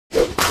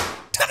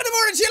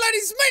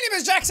guys, my name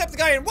is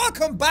Jacksepticeye and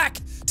welcome back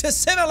to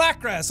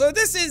Simulacra. So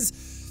this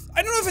is,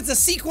 I don't know if it's a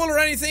sequel or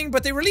anything,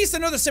 but they released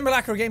another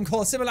Simulacra game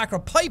called Simulacra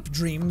Pipe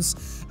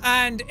Dreams,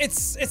 and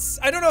it's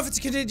I don't know if it's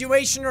a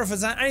continuation or if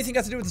it's anything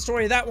got to do with the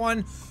story of that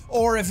one,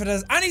 or if it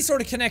has any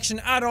sort of connection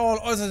at all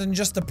other than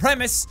just the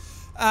premise.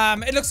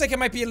 It looks like it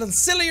might be a little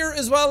sillier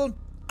as well.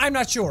 I'm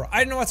not sure. I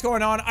don't know what's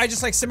going on. I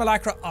just like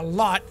Simulacra a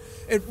lot.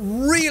 It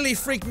really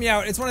freaked me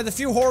out. It's one of the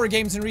few horror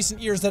games in recent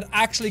years that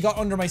actually got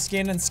under my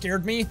skin and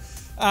scared me.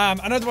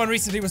 Another one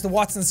recently was the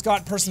Watson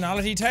Scott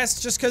personality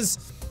test, just because,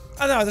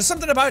 I don't know, there's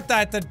something about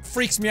that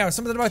freaks me out.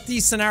 Something about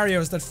these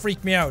scenarios that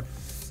freak me out.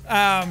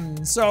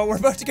 So we're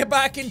about to get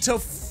back into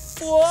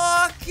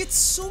fuck it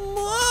so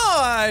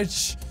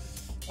much.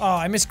 Oh,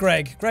 I miss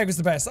Greg. Greg was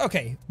the best.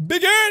 Okay,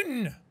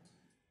 begin!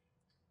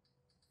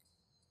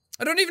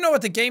 I don't even know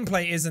what the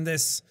gameplay is in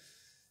this,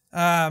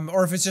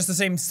 or if it's just the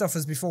same stuff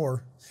as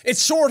before.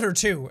 It's shorter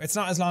too. It's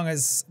not as long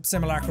as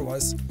Simulacra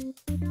was.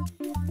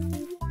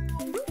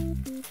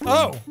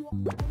 Oh!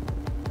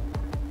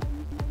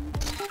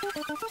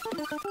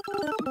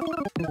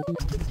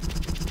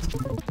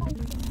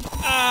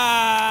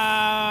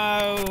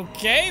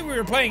 Okay, we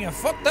were playing a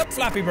fucked up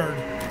Flappy Bird.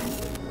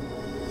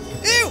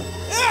 Ew!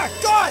 Ah,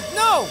 God,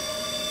 no!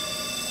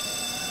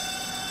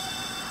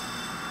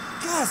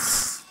 God,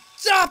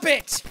 stop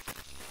it!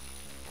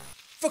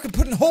 Fucking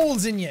putting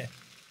holes in you.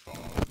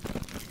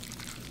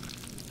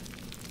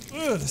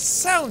 Ugh, the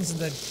sounds of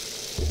the...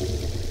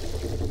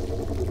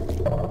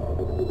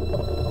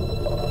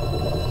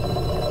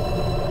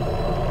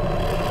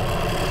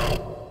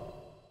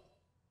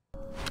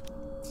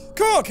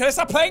 Cool, can I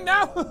stop playing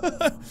now?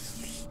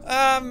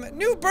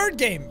 New bird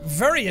game.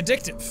 Very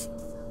addictive.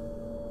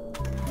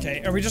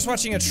 Okay, are we just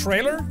watching a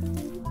trailer?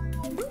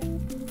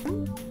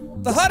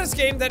 The hottest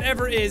game that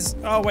ever is...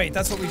 Oh wait,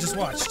 that's what we just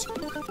watched.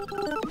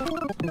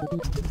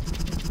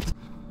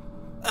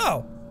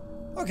 Oh,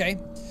 okay.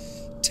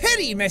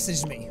 Teddy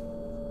messaged me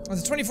on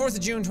the 24th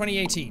of June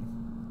 2018.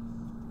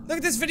 Look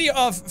at this video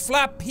of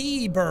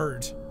Flappy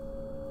Bird.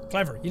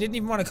 Clever. You didn't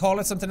even want to call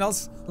it something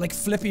else? Like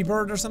Flippy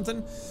Bird or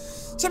something?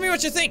 Tell me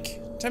what you think.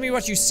 Tell me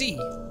what you see.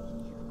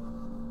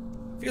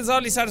 Feels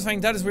oddly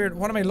satisfying. That is weird.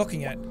 What am I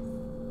looking at?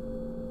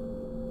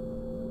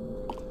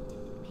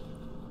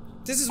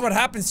 This is what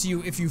happens to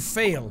you if you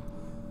fail.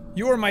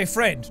 You are my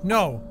friend.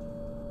 No.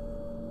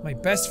 My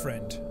best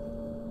friend.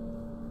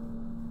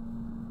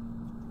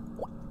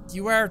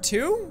 You are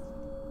too?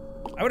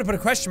 I would have put a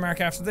question mark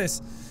after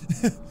this.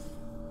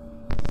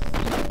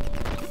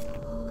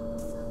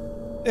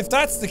 If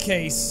that's the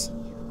case,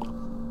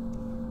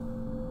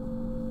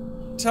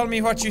 tell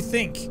me what you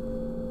think.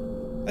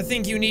 I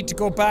think you need to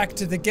go back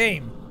to the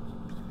game.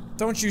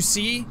 Don't you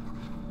see?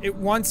 It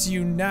wants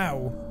you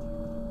now.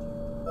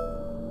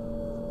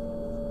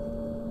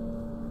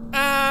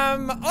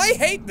 I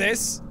hate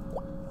this.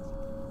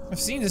 I've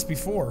seen this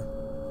before.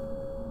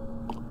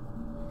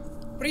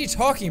 What are you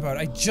talking about?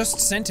 I just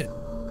sent it.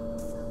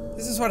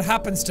 This is what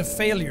happens to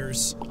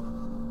failures.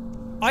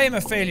 I am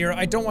a failure.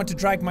 I don't want to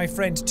drag my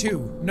friend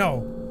too.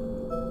 No.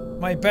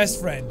 My best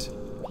friend.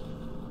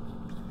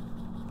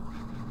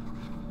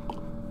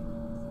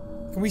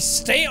 Can we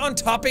stay on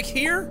topic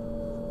here?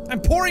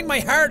 I'm pouring my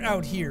heart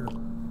out here.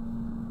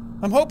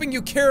 I'm hoping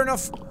you care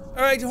enough.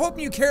 I'm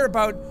hoping you care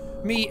about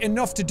me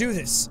enough to do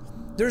this.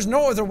 There's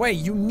no other way.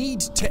 You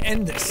need to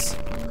end this.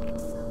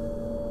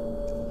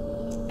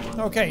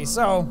 Okay,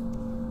 so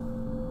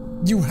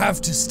you have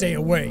to stay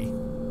away.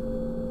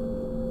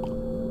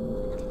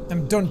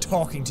 I'm done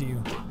talking to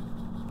you.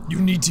 You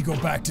need to go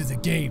back to the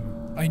game.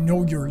 I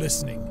know you're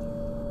listening.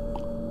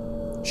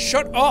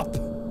 Shut up!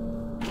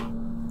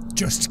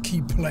 Just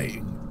keep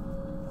playing.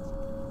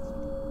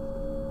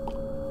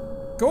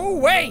 Go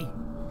away!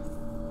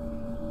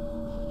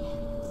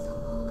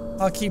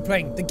 I'll keep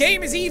playing. The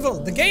game is evil!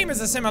 The game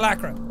is a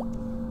simulacra!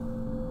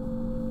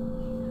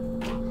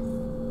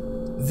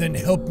 Then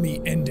help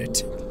me end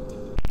it.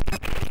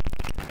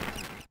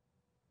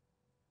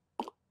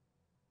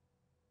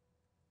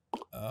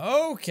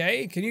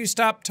 Okay, can you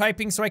stop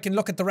typing so I can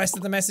look at the rest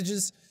of the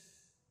messages?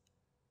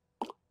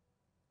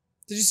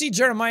 Did you see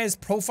Jeremiah's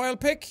profile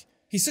pic?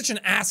 He's such an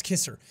ass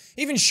kisser.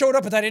 Even showed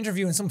up at that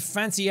interview in some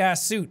fancy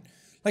ass suit.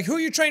 Like, who are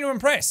you trying to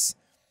impress?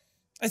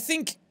 I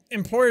think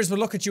employers will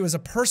look at you as a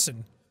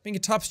person. Being a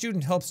top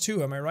student helps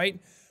too, am I right?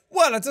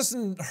 Well, it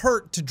doesn't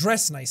hurt to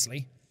dress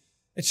nicely.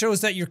 It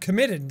shows that you're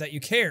committed, that you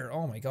care.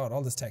 Oh my god,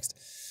 all this text.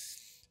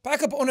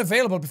 Backup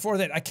unavailable before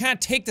that. I can't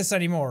take this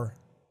anymore.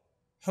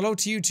 Hello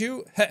to you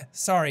too? Heh,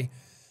 sorry.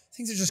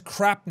 Things are just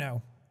crap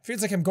now.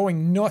 Feels like I'm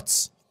going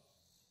nuts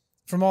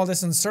from all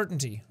this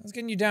uncertainty. What's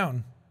getting you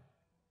down?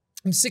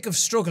 I'm sick of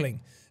struggling.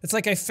 It's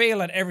like I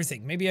fail at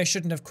everything. Maybe I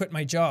shouldn't have quit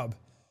my job.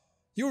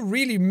 You were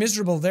really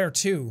miserable there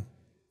too.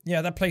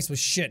 Yeah, that place was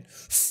shit.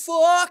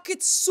 Fuck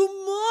it so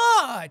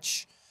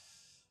much!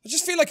 I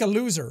just feel like a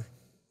loser.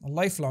 A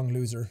lifelong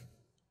loser.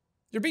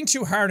 You're being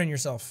too hard on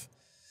yourself.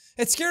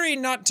 It's scary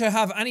not to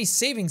have any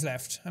savings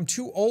left. I'm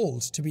too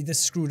old to be this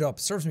screwed up.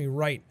 Serves me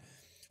right.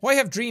 Why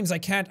have dreams I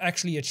can't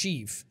actually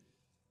achieve?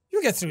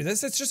 You'll get through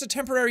this. It's just a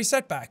temporary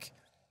setback.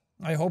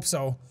 I hope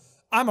so.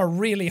 I'm a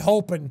really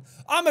hoping.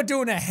 I'm a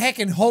doing a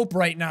heckin' hope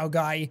right now,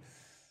 guy.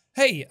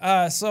 Hey,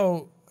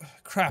 so...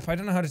 Crap, I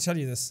don't know how to tell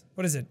you this.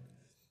 What is it?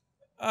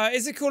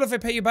 Is it cool if I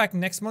pay you back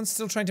next month?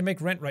 Still trying to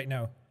make rent right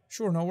now.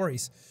 Sure, no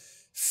worries.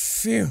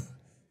 Phew.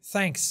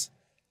 Thanks.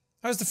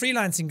 How's the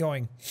freelancing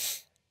going?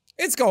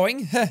 It's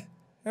going.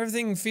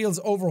 Everything feels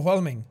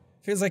overwhelming.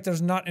 Feels like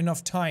there's not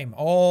enough time.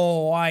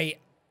 Oh, I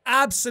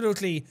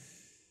absolutely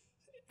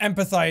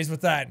empathize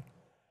with that.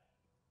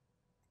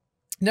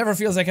 Never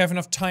feels like I have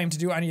enough time to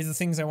do any of the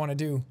things I want to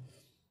do.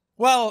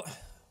 Well,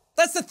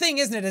 that's the thing,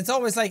 isn't it? It's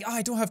always like, oh,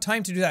 I don't have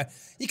time to do that.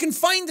 You can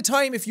find the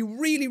time if you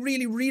really,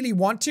 really, really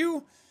want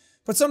to,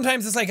 but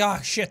sometimes it's like, ah,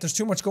 oh, shit, there's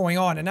too much going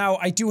on, and now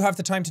I do have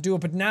the time to do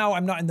it, but now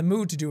I'm not in the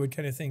mood to do it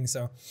kind of thing,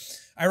 so.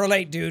 I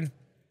relate, dude.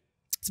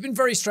 It's been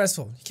very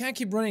stressful. You can't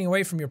keep running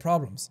away from your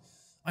problems.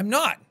 I'm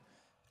not.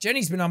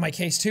 Jenny's been on my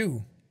case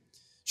too.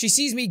 She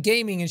sees me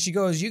gaming and she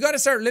goes, you gotta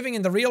start living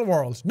in the real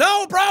world.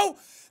 No, bro!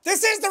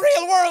 This is the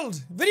real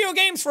world! Video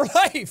games for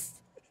life!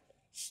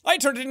 I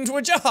turned it into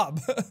a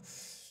job.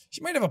 She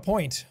might have a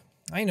point.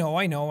 I know.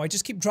 I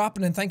just keep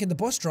dropping and thanking the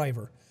bus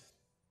driver.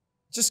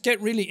 Just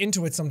get really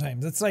into it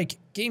sometimes. It's like,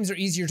 games are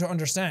easier to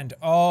understand.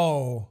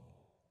 Oh.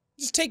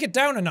 Just take it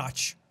down a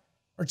notch.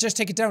 Or just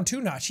take it down 2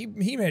 notch. He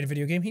made a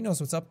video game. He knows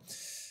what's up.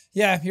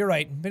 Yeah, you're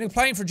right. Been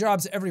applying for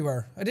jobs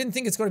everywhere. I didn't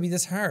think it's going to be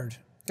this hard.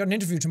 Got an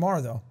interview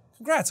tomorrow though.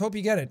 Congrats, hope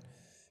you get it.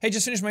 Hey,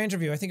 just finished my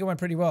interview. I think it went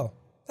pretty well.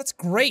 That's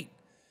great.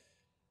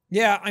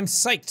 Yeah, I'm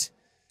psyched.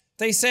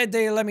 They said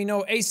they'll let me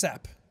know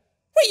ASAP.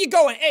 Where you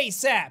going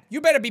ASAP?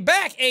 You better be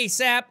back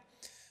ASAP.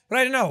 But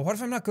I don't know. What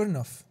if I'm not good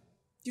enough?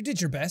 You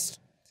did your best.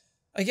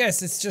 I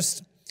guess it's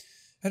just...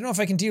 I don't know if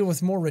I can deal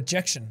with more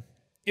rejection.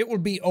 It will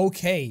be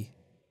okay.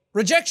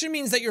 Rejection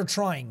means that you're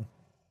trying.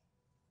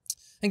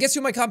 And guess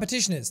who my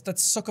competition is?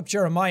 That's Suck Up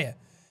Jeremiah.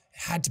 It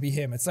had to be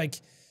him. It's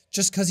like,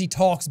 just because he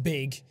talks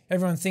big,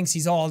 everyone thinks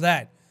he's all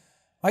that.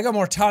 I got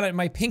more talent in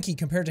my pinky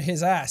compared to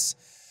his ass.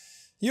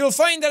 You'll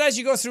find that as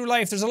you go through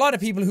life, there's a lot of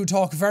people who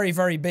talk very,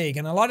 very big,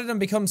 and a lot of them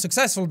become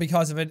successful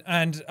because of it,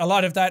 and a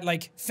lot of that,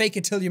 like, fake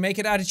it till you make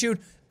it attitude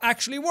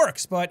actually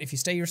works. But if you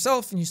stay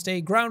yourself and you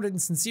stay grounded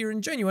and sincere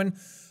and genuine,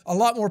 a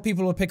lot more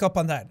people will pick up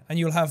on that, and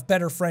you'll have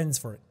better friends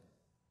for it.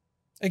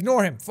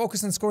 Ignore him.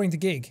 Focus on scoring the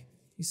gig.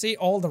 You say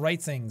all the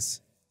right things.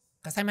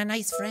 Because I'm a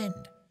nice friend.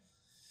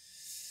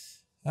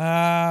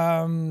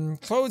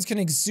 Clothes can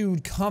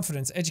exude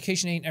confidence.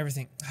 Education ain't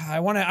everything. I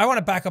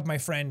wanna back up my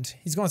friend.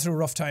 He's going through a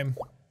rough time.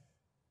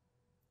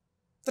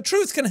 The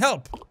truth can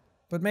help,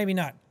 but maybe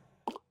not.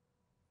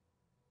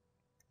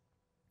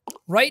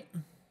 Right?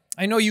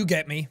 I know you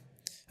get me.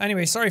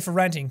 Anyway, sorry for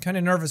ranting.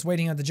 Kinda nervous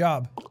waiting on the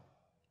job.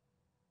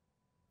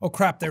 Oh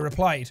crap, they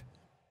replied.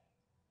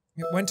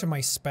 It went to my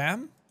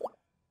spam?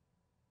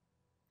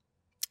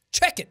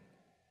 Check it!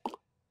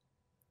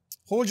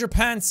 Hold your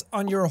pants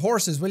on your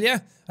horses, will ya?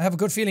 I have a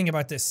good feeling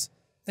about this.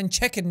 Then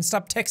check it and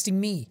stop texting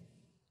me.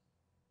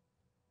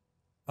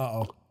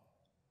 Uh-oh.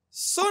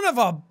 Son of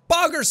a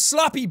bogger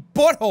sloppy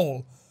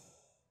butthole!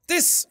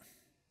 This...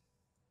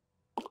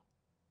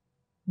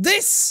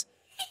 This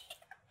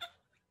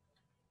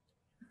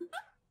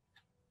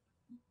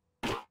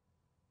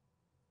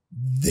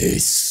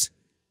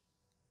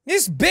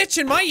bitch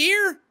in my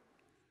ear?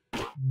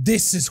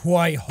 This is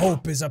why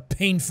hope is a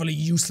painfully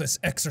useless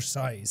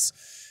exercise.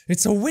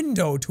 It's a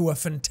window to a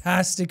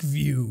fantastic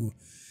view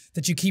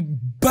that you keep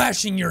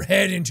bashing your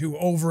head into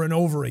over and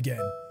over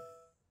again.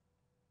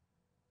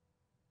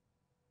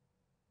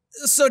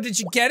 So did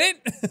you get it?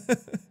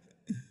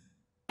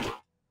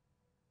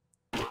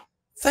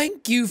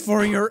 Thank you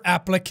for your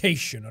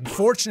application.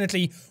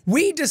 Unfortunately,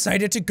 we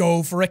decided to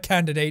go for a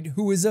candidate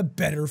who is a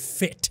better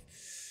fit.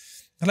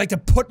 I'd like to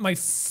put my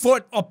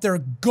foot up their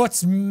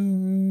guts.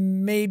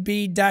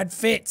 Maybe that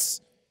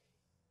fits.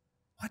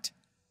 What?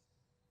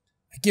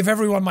 I give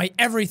everyone my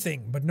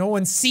everything, but no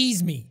one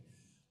sees me.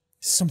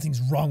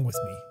 Something's wrong with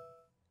me.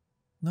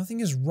 Nothing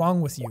is wrong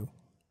with you.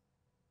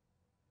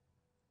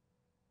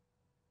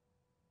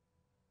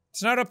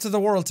 It's not up to the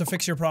world to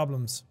fix your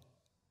problems.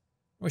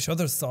 I wish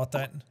others thought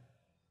that.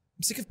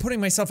 I'm sick of putting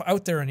myself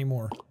out there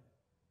anymore.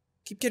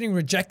 Keep getting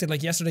rejected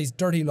like yesterday's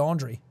dirty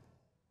laundry.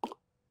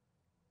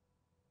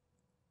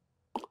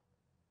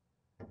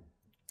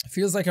 It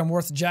feels like I'm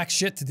worth jack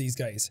shit to these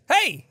guys.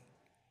 Hey!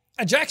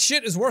 A jack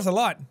shit is worth a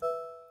lot. I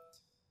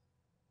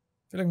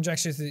feel like I'm jack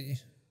shit to...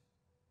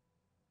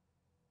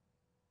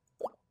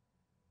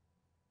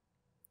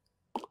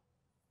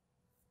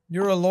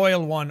 You're a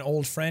loyal one,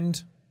 old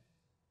friend.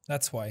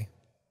 That's why.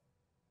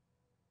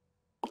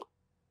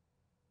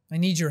 I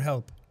need your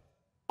help.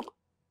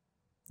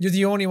 You're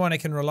the only one I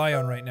can rely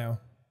on right now.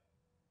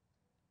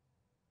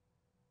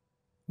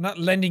 I'm not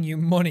lending you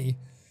money.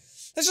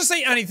 Let's just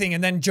say anything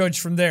and then judge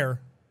from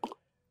there.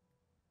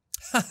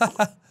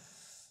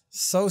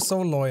 So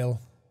loyal.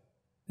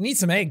 I need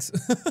some eggs.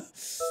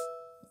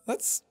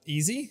 That's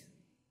easy.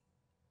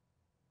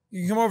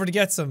 You can come over to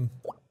get some.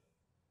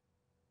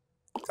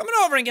 Coming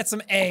over and get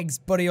some eggs,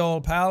 buddy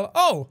old pal.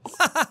 Oh!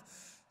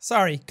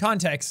 Sorry,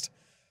 context.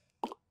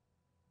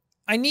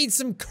 I need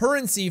some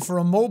currency for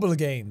a mobile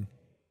game.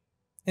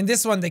 In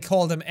this one, they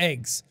call them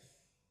eggs.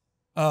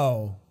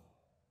 Oh.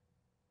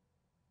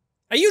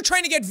 Are you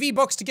trying to get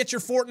V-Bucks to get your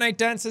Fortnite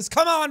dances?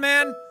 Come on,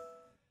 man!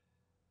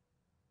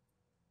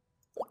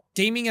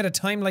 Gaming at a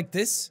time like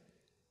this?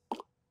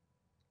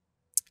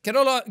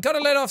 Gotta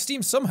let off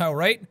steam somehow,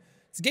 right?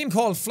 It's a game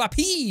called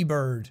Flappy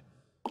Bird.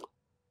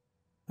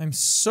 I'm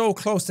so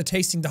close to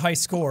tasting the high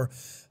score,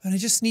 and I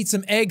just need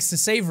some eggs to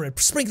savor it.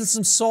 Sprinkle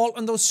some salt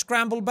on those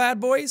scrambled bad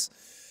boys.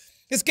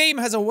 This game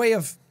has a way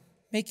of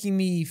making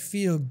me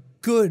feel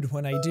good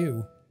when I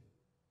do.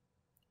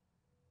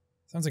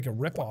 Sounds like a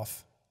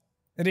ripoff.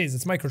 It is,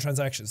 it's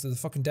microtransactions, they're the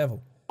fucking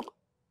devil.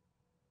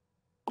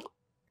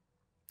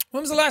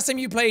 When was the last time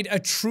you played a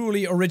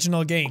truly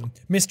original game,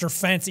 Mr.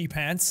 Fancy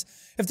Pants?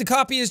 If the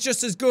copy is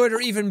just as good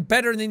or even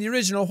better than the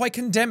original, why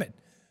condemn it?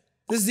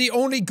 This is the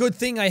only good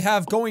thing I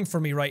have going for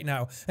me right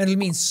now, and it'll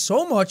mean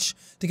so much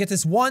to get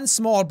this one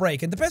small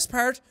break. And the best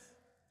part,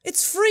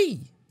 it's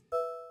free.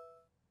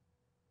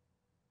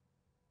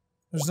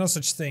 There's no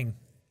such thing.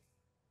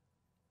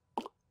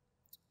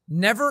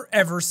 Never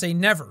ever say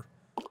never.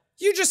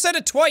 You just said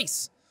it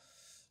twice.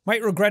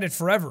 Might regret it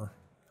forever.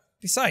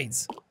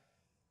 Besides,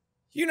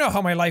 you know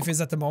how my life is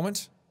at the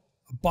moment.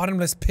 A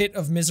bottomless pit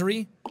of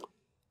misery.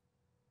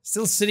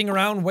 Still sitting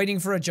around waiting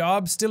for a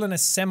job, still in a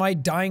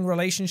semi-dying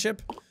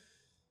relationship.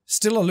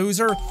 Still a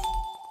loser?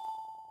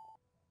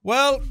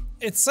 Well,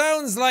 it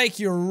sounds like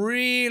you're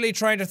really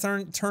trying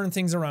to turn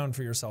things around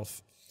for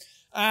yourself.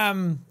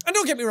 And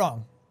don't get me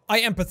wrong,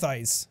 I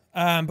empathize.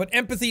 But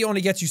empathy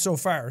only gets you so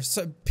far.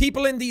 So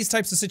people in these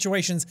types of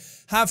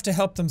situations have to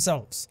help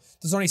themselves.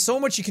 There's only so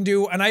much you can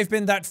do, and I've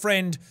been that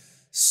friend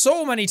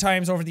so many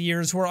times over the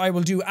years where I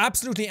will do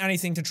absolutely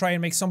anything to try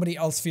and make somebody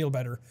else feel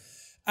better.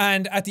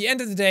 And at the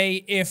end of the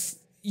day, if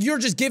you're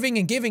just giving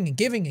and giving and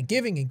giving and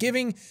giving and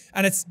giving,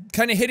 and it's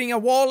kind of hitting a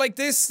wall like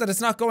this, that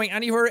it's not going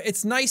anywhere,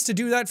 it's nice to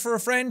do that for a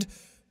friend,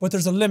 but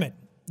there's a limit.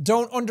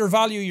 Don't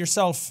undervalue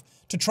yourself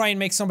to try and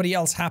make somebody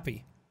else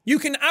happy. You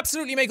can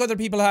absolutely make other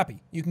people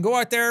happy. You can go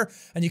out there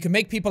and you can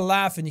make people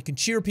laugh and you can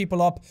cheer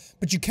people up,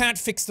 but you can't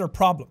fix their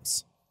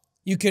problems.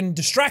 You can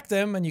distract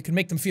them and you can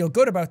make them feel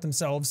good about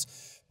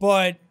themselves,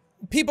 but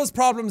people's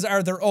problems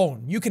are their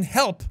own. You can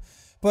help,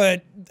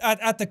 but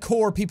at the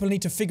core, people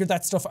need to figure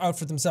that stuff out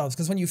for themselves.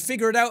 Because when you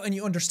figure it out and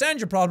you understand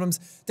your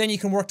problems, then you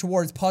can work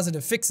towards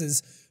positive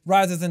fixes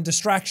rather than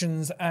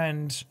distractions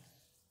and,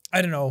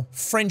 I don't know,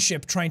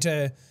 friendship trying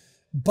to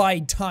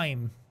bide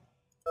time.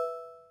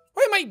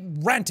 Why am I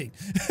ranting?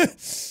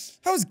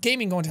 How is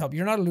gaming going to help?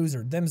 You're not a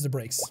loser. Them's the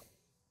breaks.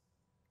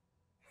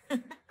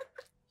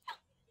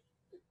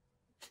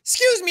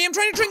 Excuse me, I'm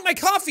trying to drink my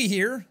coffee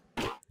here.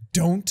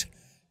 Don't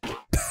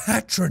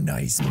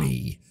patronize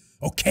me,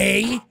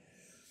 okay?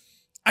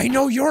 I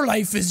know your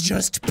life is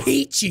just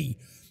peachy,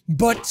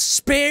 but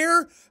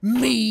spare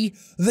me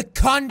the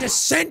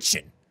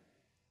condescension.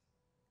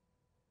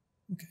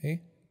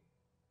 Okay.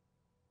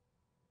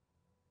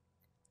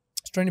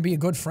 I was trying to be a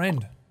good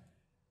friend.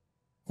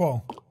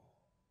 Whoa.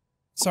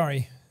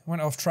 Sorry, I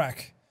went off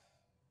track.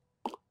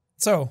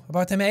 So,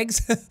 about them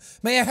eggs?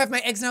 May I have my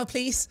eggs now,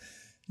 please?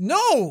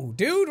 No,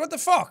 dude, what the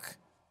fuck?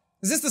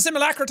 Is this the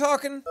simulacra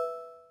talking?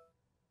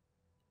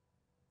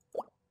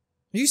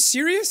 Are you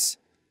serious?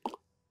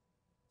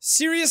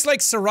 Serious like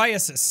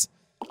psoriasis.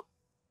 It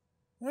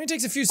only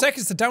takes a few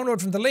seconds to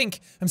download from the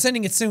link. I'm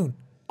sending it soon.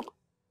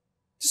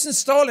 Just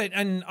install it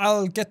and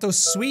I'll get those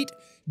sweet,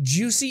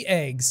 juicy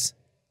eggs.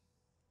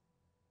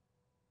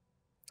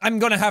 I'm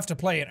gonna have to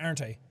play it,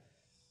 aren't I?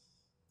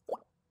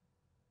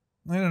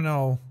 I don't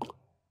know.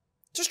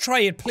 Just try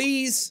it,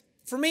 please.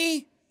 For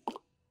me.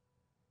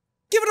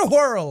 Give it a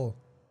whirl.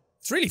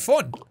 It's really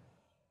fun.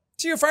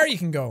 See how far you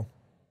can go.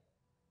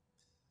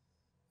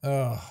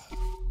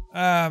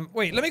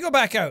 Wait, let me go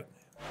back out.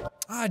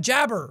 Ah,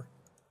 jabber.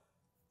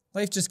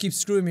 Life just keeps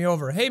screwing me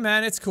over. Hey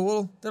man, it's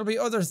cool. There'll be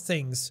other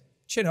things.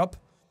 Chin up.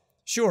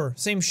 Sure,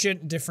 same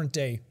shit, different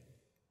day.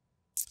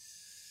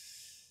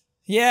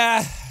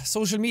 Yeah,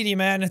 social media,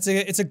 man. It's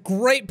a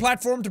great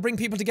platform to bring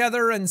people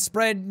together and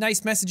spread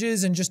nice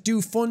messages and just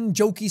do fun,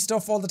 jokey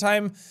stuff all the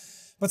time.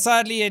 But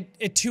sadly,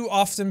 it too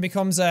often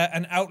becomes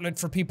an outlet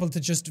for people to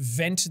just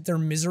vent their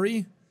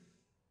misery.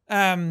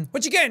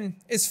 Which again,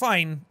 is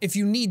fine if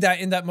you need that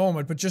in that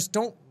moment, but just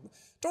don't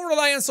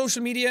rely on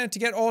social media to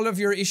get all of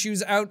your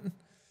issues out.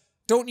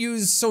 Don't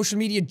use social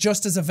media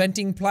just as a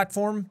venting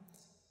platform.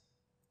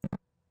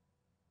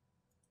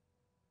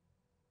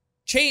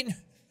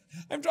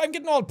 I'm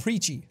getting all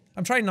preachy.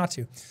 I'm trying not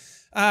to.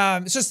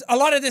 It's just a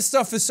lot of this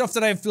stuff is stuff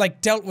that I've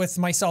like dealt with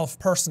myself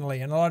personally,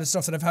 and a lot of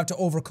stuff that I've had to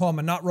overcome,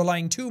 and not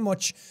relying too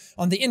much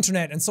on the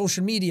internet and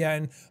social media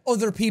and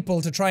other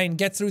people to try and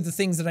get through the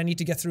things that I need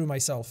to get through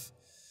myself.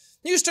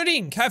 New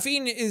studying.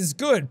 Caffeine is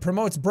good.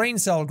 Promotes brain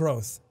cell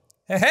growth.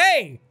 Hey,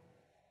 hey!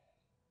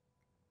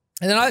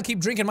 And then I'll keep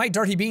drinking my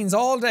dirty beans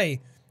all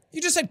day.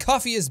 You just said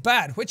coffee is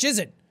bad. Which is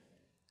it?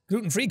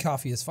 Gluten-free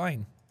coffee is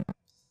fine.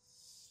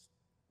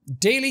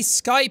 Daily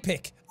sky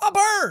pick. A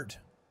bird!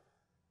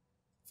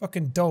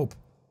 Fucking dope.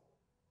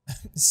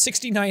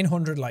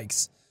 6,900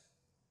 likes.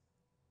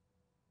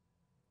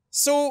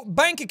 So,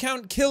 bank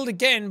account killed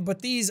again,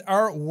 but these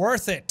are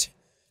worth it.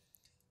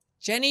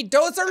 Jenny,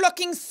 those are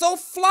looking so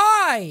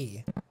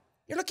fly.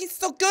 You're looking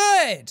so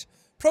good.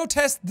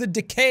 Protest the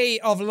decay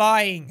of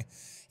lying.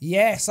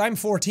 Yes, I'm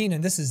 14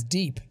 and this is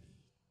deep.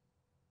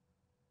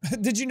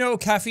 Did you know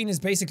caffeine is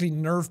basically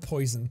nerve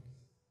poison?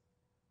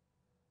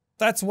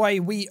 That's why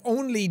we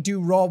only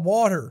do raw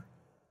water.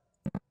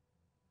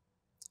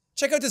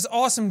 Check out this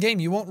awesome game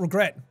you won't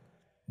regret.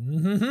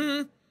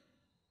 You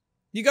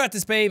got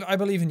this, babe. I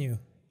believe in you.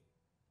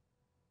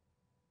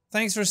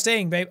 Thanks for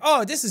staying, babe.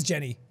 Oh, this is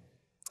Jenny.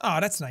 Oh,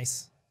 that's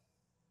nice.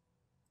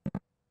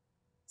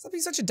 Stop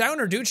being such a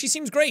downer, dude. She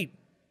seems great.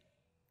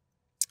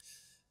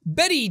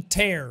 Betty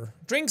Tear.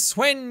 Drinks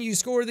when you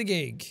score the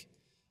gig.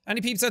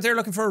 Any peeps out there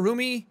looking for a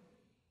roomie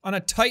on a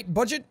tight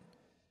budget?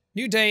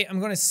 New day, I'm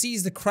gonna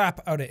seize the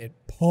crap out of it.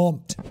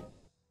 Pumped.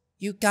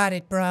 You got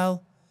it,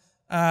 bro.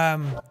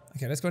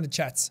 Okay, let's go into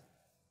chats.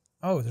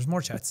 Oh, there's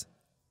more chats.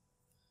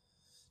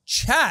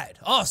 Chad.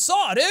 Oh,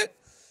 saw it, dude.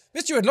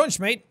 Missed you at lunch,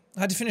 mate.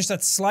 I had to finish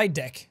that slide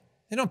deck.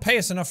 They don't pay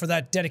us enough for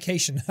that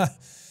dedication.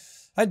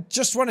 I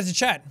just wanted to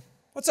chat.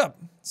 What's up?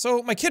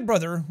 So, my kid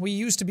brother, we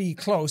used to be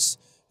close,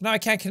 but now I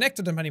can't connect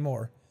with him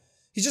anymore.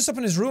 He's just up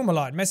in his room a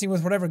lot, messing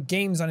with whatever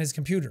games on his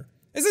computer.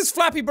 Is this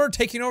Flappy Bird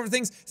taking over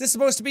things? Is this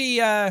supposed to be,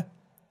 a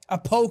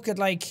poke at,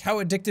 like,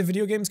 how addictive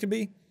video games can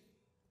be?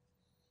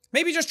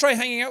 Maybe just try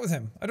hanging out with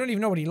him. I don't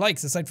even know what he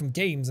likes, aside from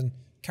games and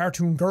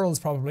cartoon girls,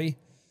 probably.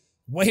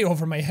 Way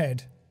over my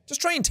head.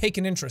 Just try and take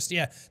an interest,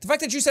 yeah. The fact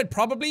that you said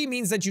probably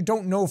means that you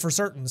don't know for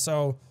certain,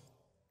 so...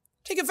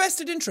 take a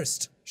vested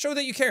interest. Show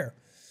that you care.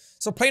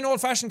 So plain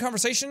old-fashioned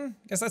conversation?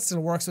 Guess that still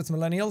works with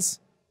millennials.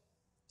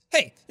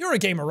 Hey, you're a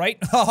gamer, right?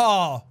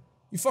 Haha.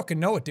 You fucking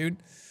know it, dude.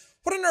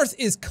 What on earth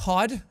is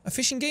COD? A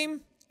fishing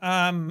game?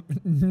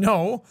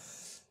 No.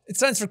 It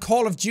stands for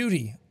Call of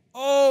Duty.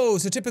 Oh,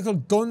 it's a typical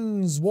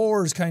guns,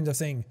 wars kind of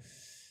thing.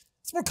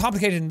 It's more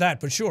complicated than that,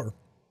 but sure.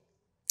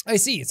 I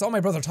see, it's all my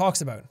brother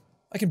talks about.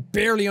 I can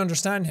barely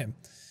understand him.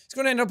 He's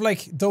gonna end up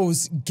like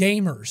those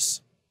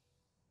gamers.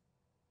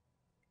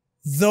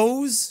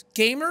 Those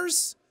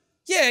gamers?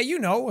 Yeah, you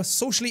know, a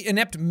socially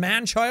inept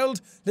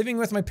man-child living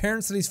with my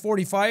parents till he's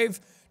 45,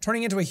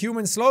 turning into a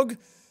human slug.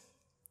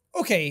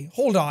 Okay,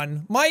 hold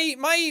on.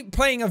 My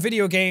playing of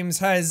video games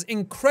has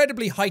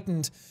incredibly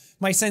heightened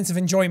my sense of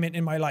enjoyment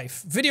in my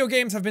life. Video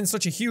games have been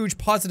such a huge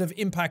positive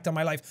impact on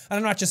my life. And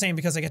I'm not just saying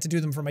because I get to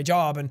do them for my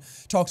job and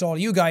talk to all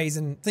you guys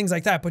and things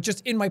like that, but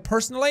just in my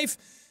personal life,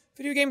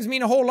 video games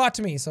mean a whole lot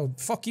to me, so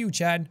fuck you,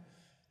 Chad.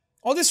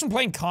 All this from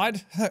playing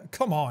COD?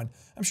 Come on.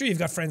 I'm sure you've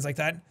got friends like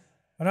that.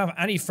 I don't have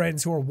any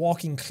friends who are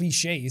walking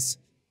cliches.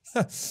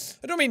 I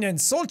don't mean to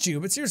insult you,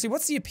 but seriously,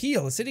 what's the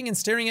appeal? Sitting and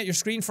staring at your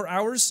screen for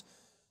hours?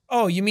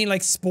 Oh, you mean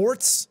like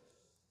sports?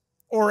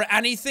 Or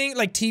anything?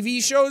 Like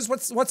TV shows?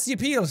 What's the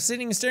appeal?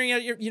 Sitting and staring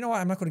at your... you know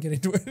what? I'm not going to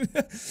get into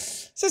it.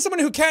 Says someone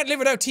who can't live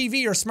without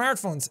TV or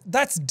smartphones.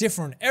 That's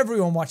different.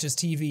 Everyone watches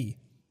TV.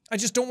 I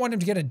just don't want him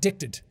to get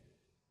addicted.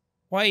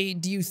 Why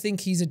do you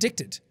think he's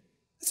addicted?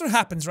 That's what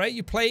happens, right?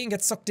 You play and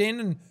get sucked in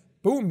and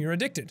boom, you're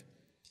addicted.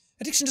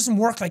 Addiction doesn't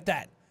work like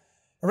that.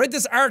 I read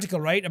this article,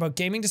 right, about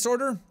gaming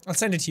disorder. I'll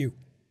send it to you.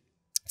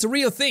 It's a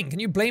real thing. Can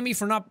you blame me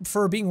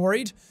for being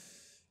worried?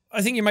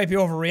 I think you might be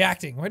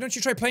overreacting. Why don't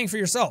you try playing for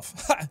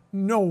yourself? Ha!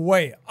 No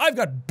way. I've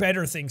got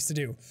better things to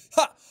do.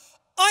 Ha!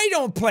 I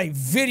don't play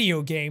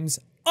video games.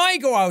 I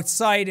go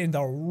outside in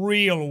the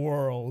real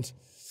world.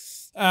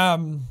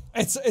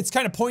 It's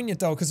kind of poignant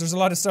though, because there's a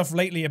lot of stuff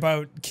lately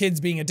about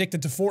kids being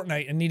addicted to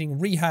Fortnite and needing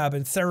rehab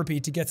and therapy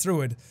to get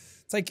through it.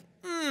 It's like,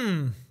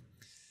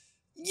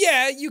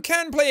 yeah, you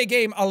can play a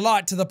game a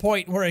lot to the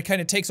point where it kind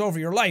of takes over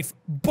your life,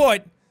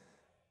 but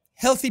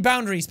healthy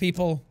boundaries,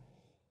 people.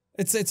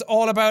 It's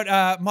all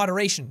about,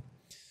 moderation.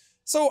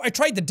 So I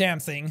tried the damn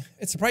thing.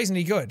 It's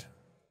surprisingly good.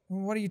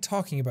 What are you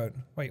talking about?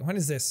 Wait, when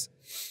is this?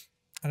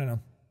 I don't know.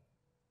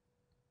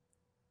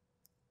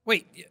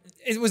 Wait,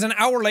 it was an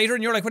hour later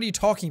and you're like, what are you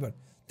talking about?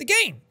 The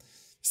game!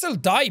 Still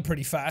die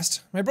pretty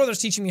fast. My brother's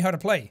teaching me how to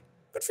play.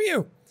 Good for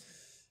you.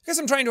 I guess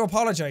I'm trying to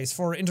apologize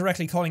for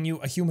indirectly calling you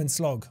a human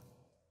slug.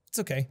 It's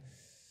okay.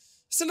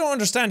 Still don't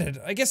understand it.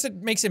 I guess it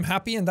makes him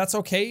happy and that's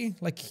okay,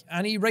 like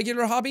any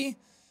regular hobby.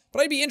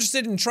 But I'd be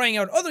interested in trying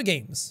out other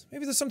games.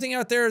 Maybe there's something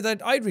out there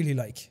that I'd really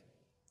like.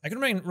 I can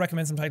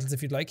recommend some titles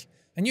if you'd like.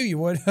 I knew you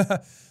would.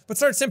 But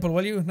start simple,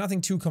 will you?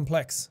 Nothing too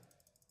complex.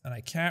 And I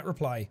can't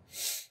reply.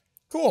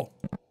 Cool.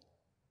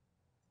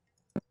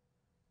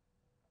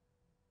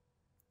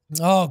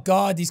 Oh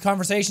god, these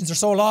conversations are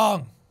so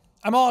long.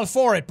 I'm all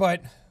for it,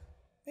 but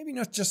maybe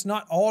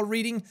not all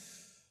reading.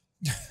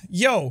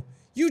 Yo,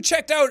 you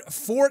checked out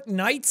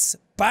Fortnite's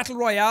Battle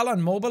Royale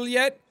on mobile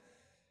yet?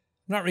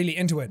 I'm not really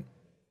into it.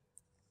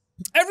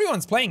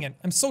 Everyone's playing it.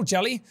 I'm so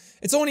jelly.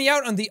 It's only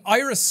out on the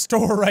Iris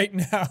store right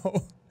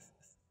now.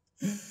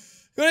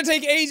 Gonna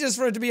take ages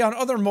for it to be on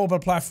other mobile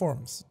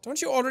platforms. Don't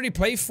you already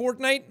play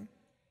Fortnite?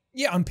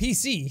 Yeah, on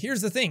PC.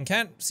 Here's the thing.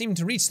 Can't seem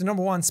to reach the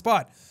 #1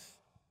 spot.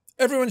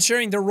 Everyone's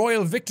sharing their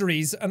royal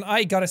victories and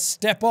I gotta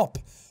step up.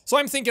 So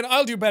I'm thinking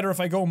I'll do better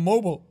if I go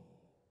mobile.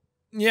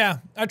 Yeah,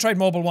 I tried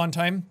mobile one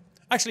time.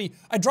 Actually,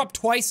 I dropped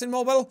twice in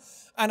mobile,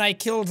 and I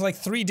killed like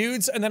 3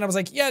 dudes, and then I was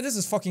like, yeah, this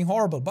is fucking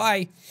horrible,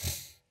 bye.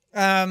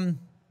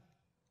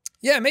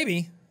 Yeah,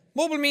 maybe.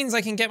 Mobile means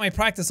I can get my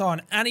practice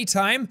on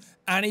anytime,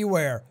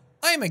 anywhere.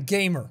 I'm a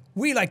gamer.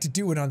 We like to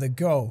do it on the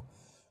go.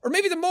 Or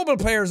maybe the mobile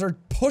players are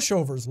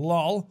pushovers,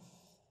 lol.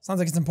 Sounds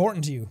like it's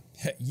important to you.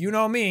 You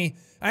know me.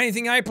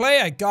 Anything I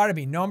play, I gotta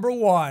be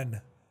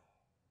 #1.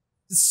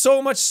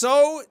 So much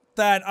so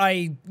that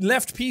I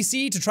left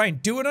PC to try and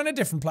do it on a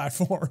different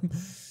platform.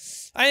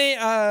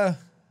 And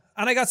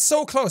I got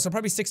so close, I'll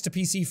probably stick to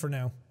PC for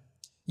now.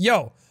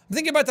 Yo, I'm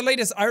thinking about the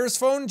latest Iris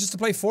phone just to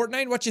play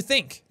Fortnite. What you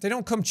think? They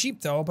don't come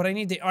cheap though, but I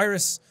need the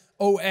Iris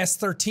OS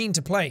 13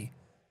 to play.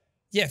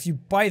 Yeah, if you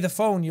buy the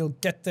phone, you'll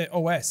get the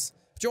OS.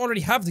 But you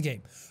already have the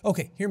game.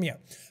 Okay, hear me out.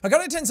 I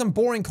gotta attend some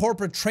boring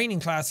corporate training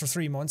class for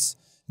 3 months.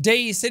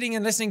 Days sitting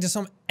and listening to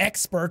some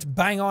expert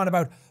bang on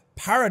about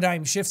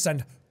paradigm shifts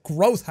and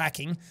growth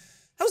hacking.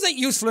 How's that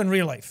useful in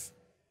real life?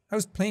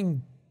 How's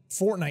playing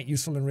Fortnite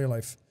useful in real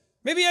life?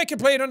 Maybe I could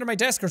play it under my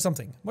desk or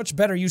something. Much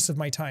better use of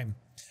my time.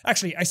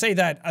 Actually, I say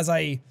that as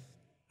I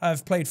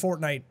have played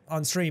Fortnite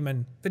on stream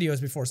and videos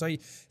before, so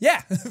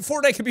yeah,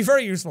 Fortnite could be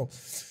very useful.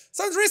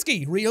 Sounds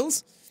risky,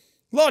 Reels.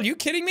 Lol, you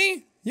kidding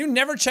me? You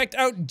never checked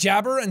out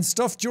Jabber and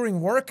stuff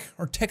during work?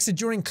 Or texted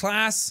during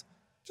class?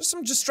 Just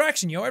some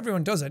distraction, yo,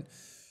 everyone does it.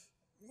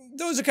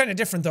 Those are kind of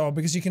different though,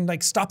 because you can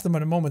like stop them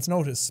at a moment's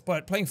notice.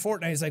 But playing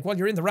Fortnite is like, well,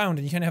 you're in the round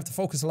and you kind of have to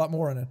focus a lot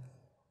more on it.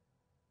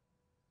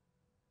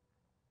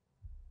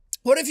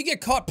 What if you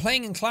get caught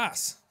playing in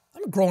class?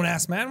 I'm a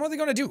grown-ass man, what are they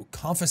gonna do?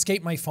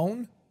 Confiscate my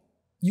phone?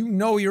 You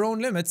know your own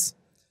limits.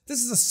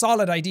 This is a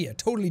solid idea,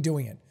 totally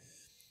doing it.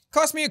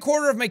 Cost me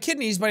 1/4 of my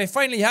kidneys, but I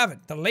finally have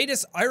it. The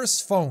latest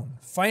Iris phone.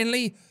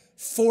 Finally,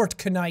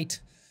 Fortnite.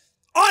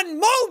 On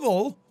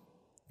mobile?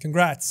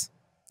 Congrats.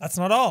 That's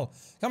not all.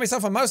 Got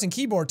myself a mouse and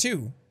keyboard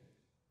too.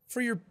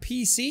 For your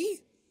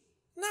PC?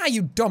 Nah,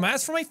 you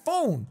dumbass, for my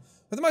phone.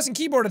 With a mouse and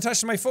keyboard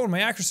attached to my phone,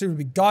 my accuracy would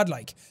be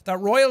godlike. That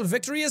royal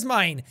victory is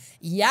mine.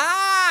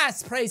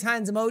 Yes! Praise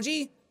hands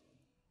emoji.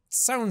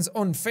 Sounds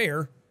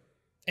unfair.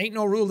 Ain't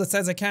no rule that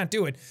says I can't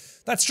do it.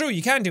 That's true,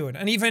 you can do it.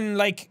 And even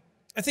like,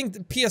 I think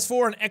the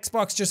PS4 and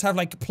Xbox just have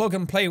like plug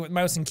and play with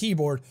mouse and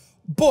keyboard.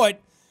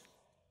 But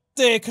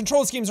the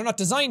control schemes are not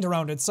designed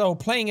around it, so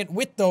playing it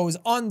with those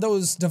on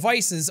those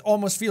devices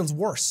almost feels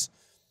worse.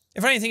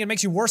 If anything, it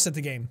makes you worse at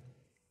the game.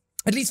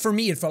 At least for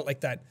me, it felt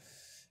like that.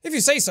 If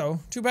you say so.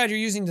 Too bad you're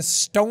using the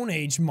Stone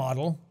Age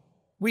model.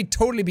 We'd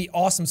totally be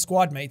awesome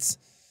squad mates.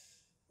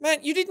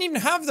 Man, you didn't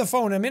even have the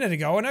phone a minute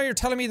ago, and now you're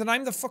telling me that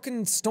I'm the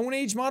fucking Stone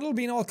Age model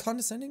being all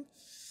condescending?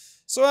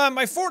 So,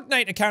 my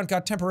Fortnite account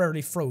got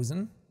temporarily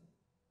frozen.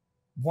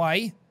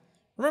 Why?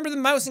 Remember the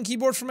mouse and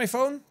keyboard for my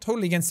phone?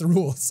 Totally against the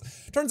rules.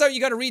 Turns out you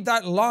gotta read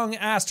that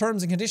long-ass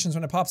terms and conditions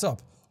when it pops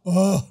up.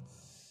 Ugh.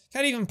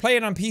 Can't even play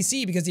it on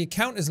PC because the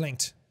account is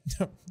linked.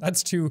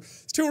 It's too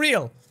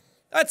real.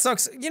 That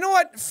sucks. You know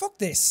what? Fuck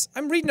this.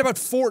 I'm reading about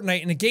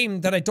Fortnite in a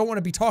game that I don't want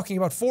to be talking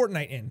about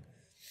Fortnite in.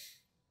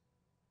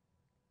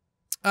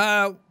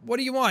 What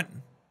do you want?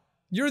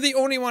 You're the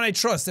only one I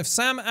trust. If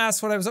Sam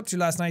asks what I was up to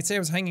last night, say I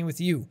was hanging with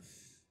you.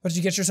 What did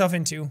you get yourself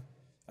into?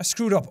 I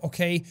screwed up,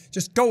 okay?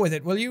 Just go with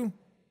it, will you?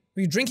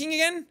 Were you drinking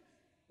again?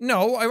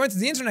 No, I went to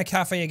the internet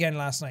cafe again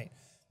last night.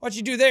 What'd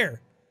you do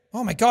there?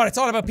 Oh my god, it's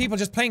all about people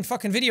just playing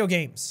fucking video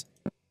games.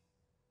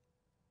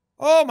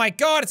 Oh my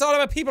god, it's all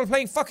about people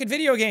playing fucking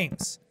video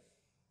games.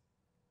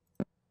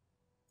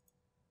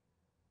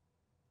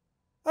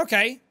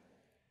 Okay.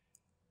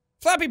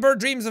 Flappy Bird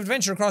dreams of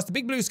adventure across the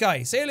big blue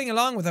sky, sailing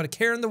along without a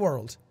care in the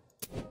world.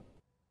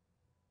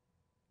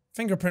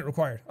 Fingerprint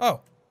required.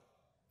 Oh.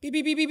 Beep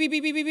beep beep beep beep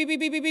beep beep beep beep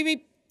beep beep beep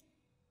beep.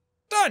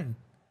 Done.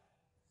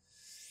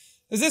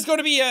 Is this going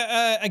to be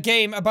a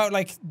game about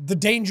like the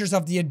dangers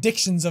of the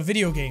addictions of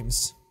video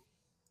games?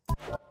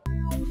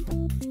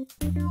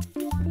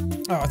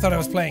 Oh, I thought I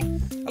was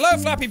playing. Allow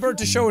Flappy Bird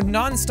to show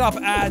non-stop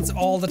ads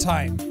all the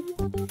time.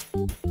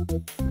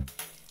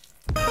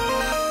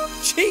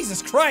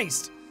 Jesus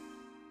Christ!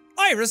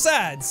 Iris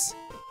ads!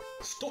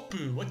 Stop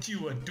what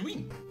you are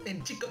doing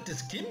and check out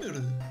this game.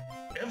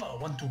 Ever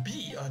want to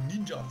be a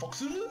ninja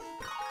foxer?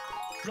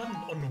 Run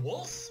on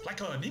walls like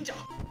a ninja.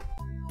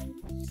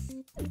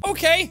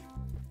 Okay.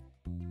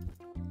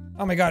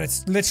 Oh my god,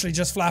 it's literally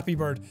just Flappy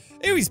Bird.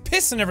 Ew, he's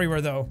pissing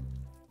everywhere though.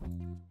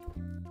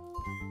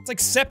 It's like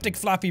septic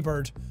Flappy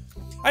Bird.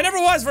 I never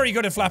was very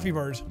good at Flappy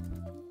Bird.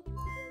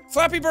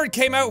 Flappy Bird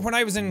came out when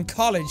I was in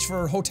college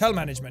for hotel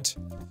management.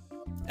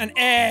 And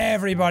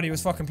everybody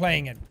was fucking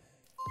playing it.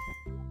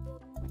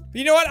 But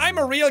you know what? I'm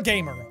a real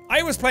gamer.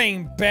 I was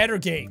playing better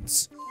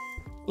games.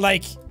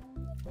 Like...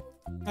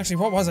 Actually,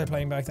 what was I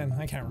playing back then?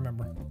 I can't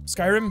remember.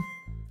 Skyrim?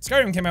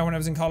 Skyrim came out when I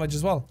was in college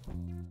as well.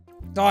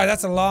 Oh,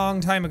 that's a long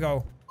time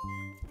ago.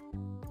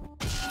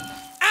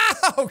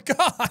 Oh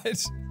god!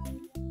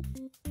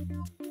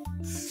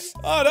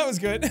 Oh, that was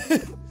good.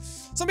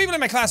 Some people in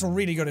my class were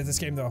really good at this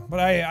game though, but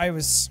I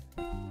was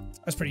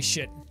pretty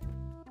shit.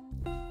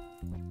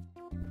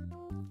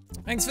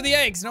 Thanks for the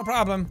eggs, no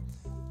problem.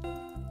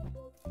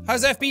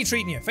 How's FB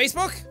treating you?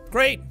 Facebook?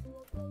 Great.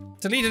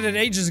 deleted it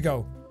ages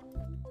ago.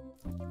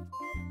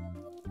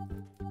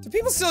 Do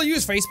people still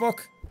use Facebook?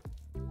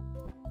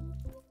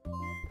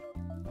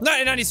 Not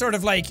in any sort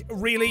of like,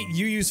 really,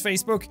 you use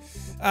Facebook?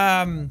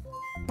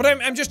 But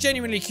I'm just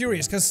genuinely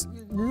curious, because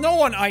no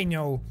one I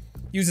know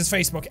uses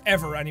Facebook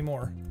ever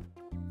anymore.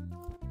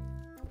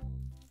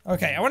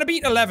 Okay, I want to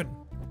beat 11.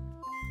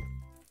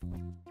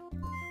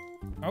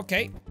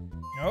 Okay.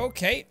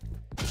 Okay.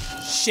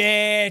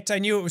 Shit, I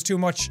knew it was too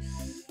much.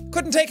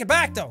 Couldn't take it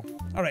back, though.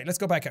 Alright, let's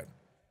go back out.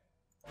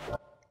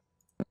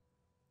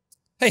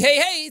 Hey, hey,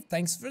 hey!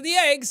 Thanks for the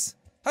eggs!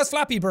 How's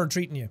Flappy Bird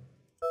treating you?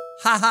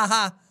 Ha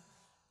ha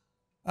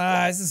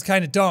ha. This is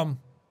kind of dumb.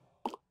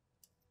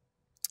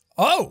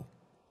 Oh!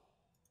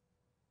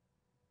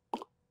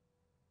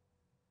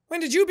 When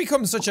did you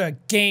become such a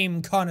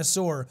game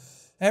connoisseur?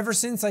 Ever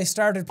since I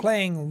started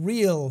playing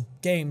real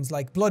games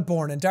like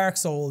Bloodborne and Dark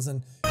Souls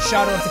and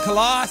Shadow of the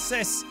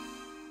Colossus.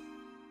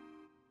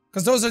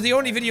 Because those are the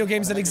only video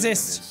games that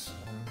exist.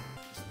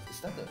 Is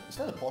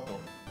that a portal?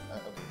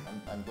 Okay,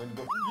 I'm going to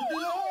go.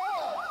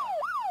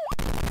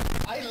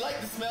 I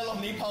like the smell of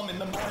napalm in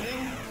the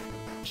morning.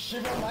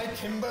 Shiver my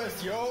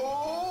timbers,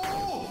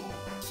 yo!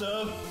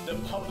 Serve the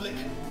public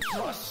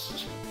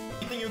trust.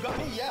 You think you got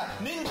me? Yeah,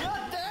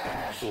 ninja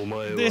dash!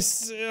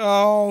 This,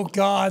 oh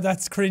god,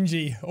 that's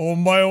cringy.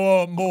 Omae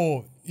wa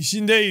mou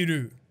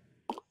shindeiru.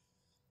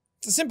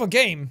 It's a simple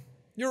game.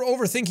 You're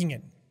overthinking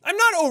it. I'm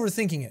not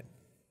overthinking it.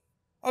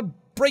 I'll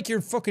break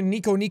your fucking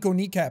Nico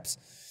kneecaps.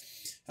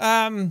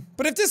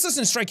 But if this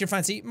doesn't strike your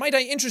fancy, might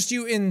I interest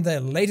you in the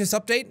latest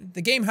update?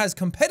 The game has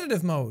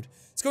competitive mode.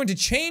 It's going to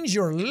change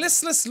your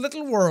listless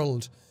little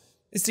world.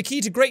 It's the key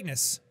to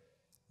greatness.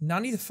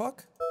 Nani the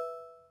fuck?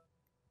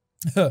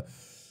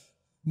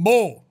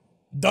 Mo,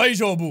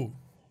 daijoubu.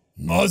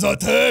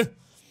 Mazate,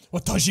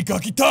 watashi ga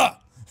kita.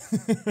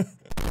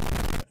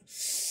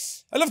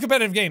 I love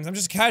competitive games. I'm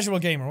just a casual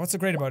gamer. What's so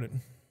great about it?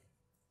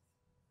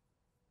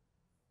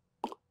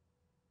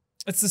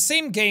 It's the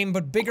same game,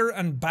 but bigger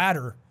and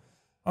badder.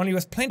 Only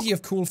with plenty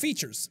of cool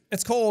features.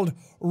 It's called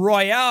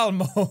Royale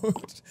mode.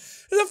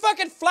 There's a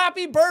fucking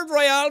Flappy Bird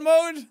Royale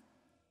mode.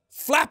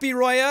 Flappy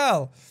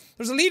Royale.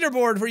 There's a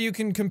leaderboard where you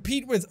can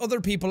compete with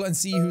other people and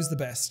see who's the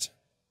best.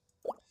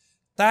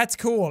 That's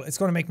cool. It's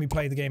going to make me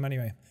play the game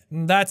anyway.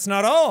 That's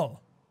not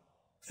all.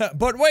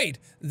 But wait,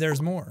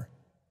 there's more.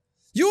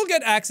 You'll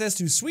get access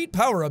to sweet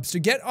power-ups to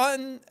get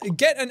an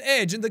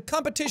edge in the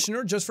competition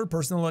or just for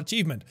personal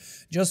achievement.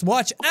 Just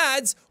watch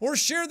ads or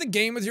share the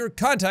game with your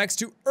contacts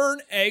to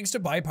earn eggs to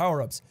buy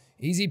power-ups.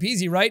 Easy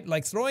peasy, right?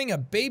 Like throwing a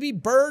baby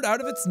bird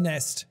out of its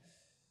nest.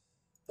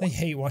 I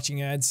hate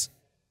watching ads.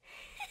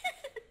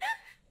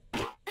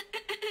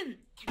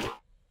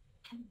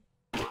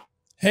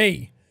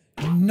 Hey,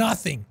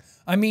 nothing.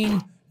 I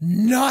mean,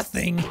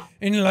 nothing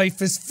in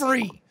life is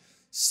free.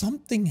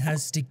 Something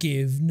has to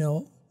give,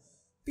 no?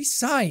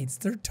 Besides,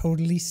 they're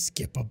totally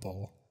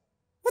skippable.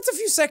 What's a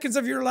few seconds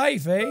of your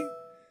life, eh?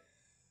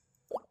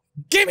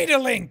 Give me the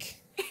link!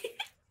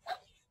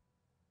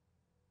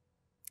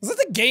 Is that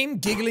the game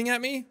giggling at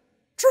me?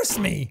 Trust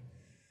me.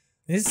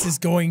 This is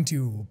going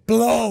to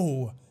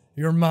blow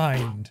your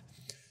mind.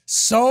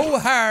 So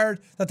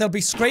hard that they'll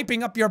be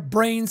scraping up your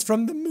brains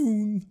from the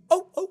moon.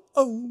 Oh, oh,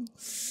 oh.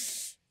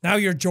 Now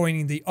you're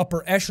joining the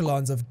upper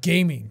echelons of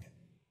gaming.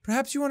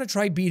 Perhaps you want to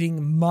try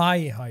beating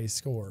my high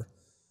score.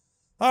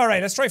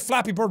 Alright, let's try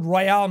Flappy Bird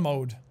Royale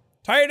mode.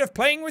 Tired of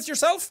playing with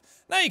yourself?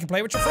 Now you can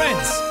play with your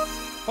friends.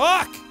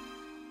 Fuck!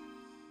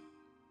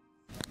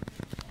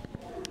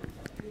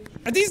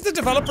 Are these the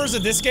developers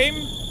of this game?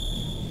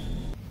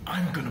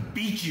 I'm gonna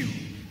beat you.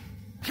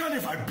 Not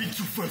if I beat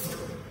you first.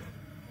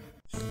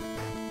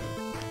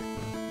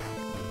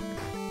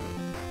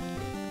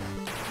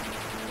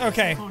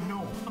 Okay. Oh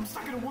no, I'm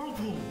stuck in a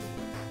whirlpool.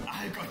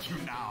 I got you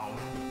now.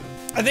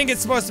 I think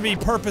it's supposed to be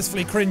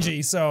purposefully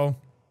cringy, so...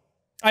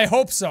 I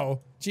hope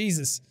so.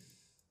 Jesus.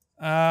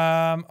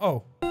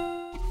 Oh.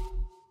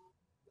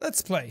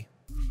 Let's play.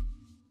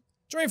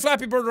 Join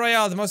Flappy Bird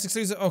Royale, the most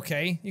exclusive-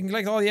 okay. You can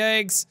collect all the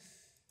eggs.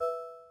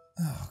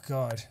 Oh,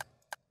 God.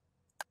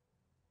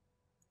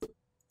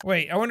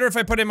 Wait, I wonder if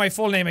I put in my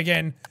full name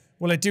again,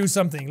 will it do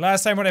something?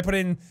 Last time when I put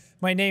in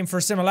my name for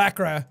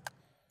Simulacra,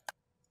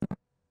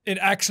 it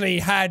actually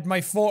had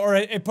my full- or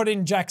it put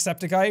in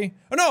Jacksepticeye.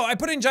 Oh no, I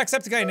put in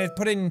Jacksepticeye and it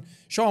put in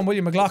Sean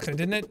William McLaughlin,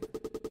 didn't it?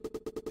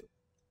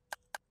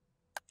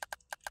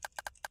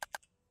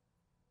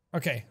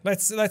 Okay,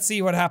 let's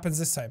see what happens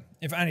this time,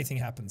 if anything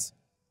happens.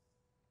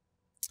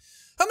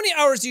 How many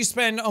hours do you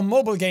spend on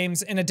mobile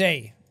games in a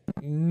day?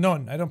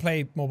 None. I don't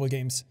play mobile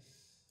games.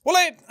 Well,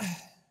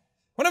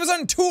 when I was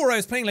on tour, I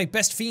was playing like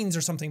Best Fiends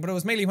or something, but it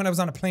was mainly when I was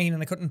on a plane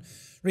and I couldn't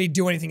really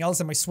do anything else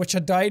and my Switch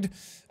had died.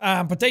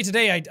 But day to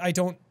day, I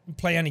don't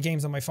play any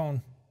games on my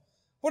phone.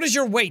 What is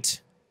your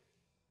weight?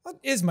 What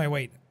is my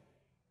weight?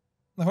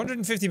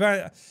 150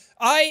 pounds.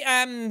 I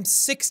am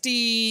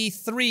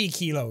 63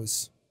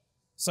 kilos.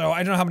 So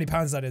I don't know how many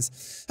pounds that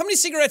is. How many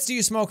cigarettes do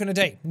you smoke in a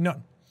day?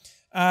 None.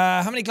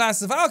 How many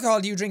glasses of alcohol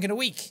do you drink in a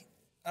week?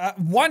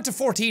 1 to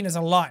 14 is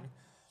a lot.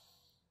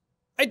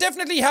 I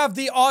definitely have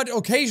the odd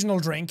occasional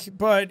drink,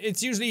 but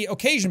it's usually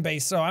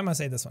occasion-based, so I'm gonna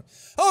say this one.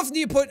 How often do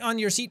you put on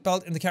your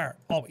seatbelt in the car?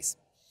 Always.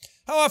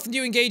 How often do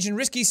you engage in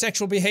risky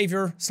sexual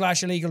behavior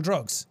 / illegal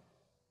drugs?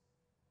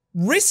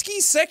 Risky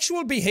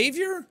sexual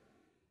behavior?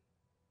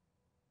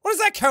 What does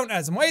that count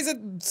as? And why is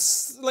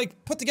it,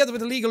 like, put together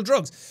with illegal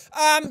drugs?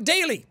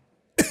 Daily.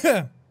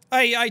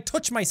 I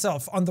touch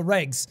myself on the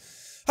regs.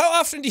 How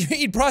often do you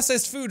eat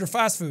processed food or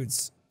fast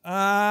foods?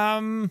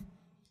 Not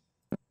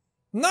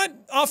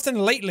often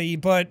lately,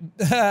 but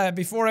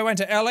before I went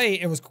to LA,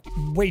 it was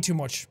way too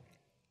much.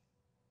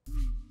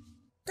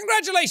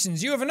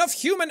 Congratulations, you have enough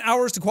human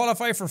hours to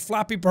qualify for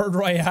Flappy Bird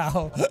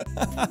Royale.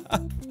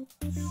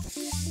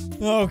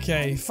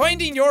 Okay,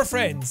 finding your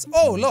friends.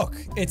 Oh, look,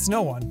 it's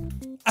no one.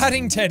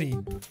 Adding Teddy.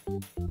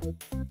 Oh,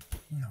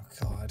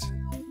 God.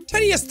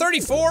 Teddy is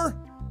 34?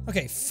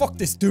 Okay, fuck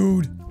this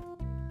dude.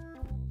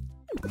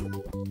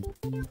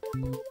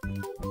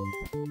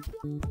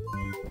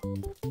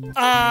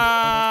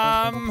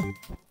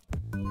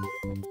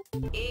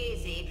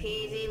 Easy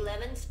peasy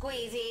lemon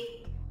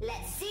squeezy.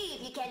 Let's see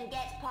if you can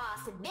get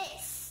past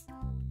this.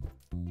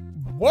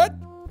 What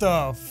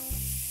the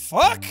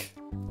fuck?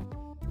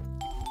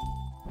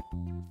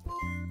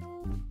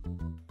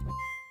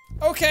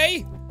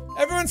 Okay,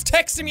 everyone's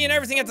texting me and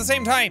everything at the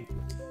same time.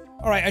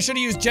 Alright, I should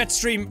have used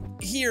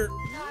Jetstream here.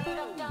 Tired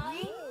of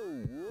dying?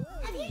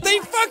 They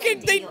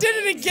did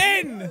it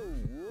again!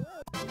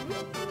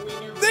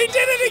 They did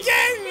it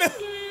again!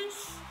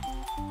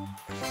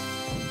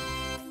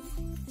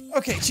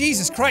 Okay,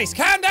 Jesus Christ,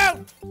 calm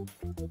down!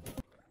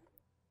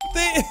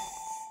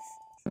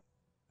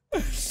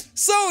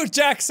 So,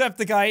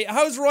 Jacksepticeye,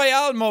 how's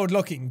Royale mode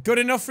looking? Good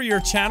enough for your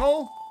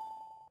channel?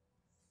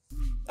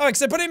 Oh,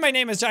 except put in my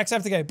name as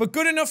Jacksepticeye, but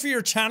good enough for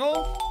your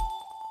channel?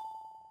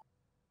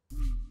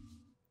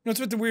 What's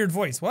with the weird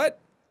voice? What?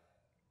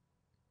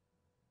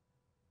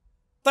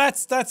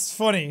 That's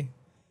funny.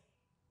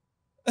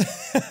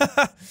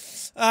 I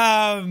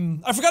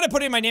forgot to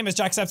put in my name as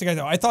Jacksepticeye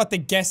though. I thought they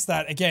guessed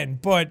that again,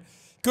 but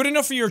good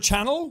enough for your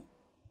channel?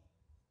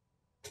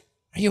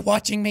 Are you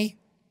watching me?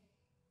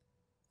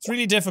 It's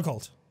really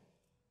difficult.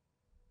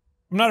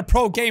 I'm not a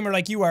pro gamer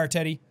like you are,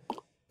 Teddy.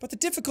 But the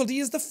difficulty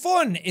is the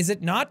fun, is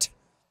it not?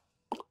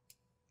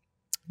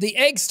 The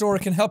egg store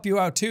can help you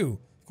out too.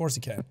 Of course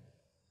it can.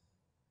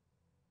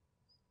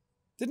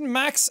 Didn't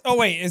Max- oh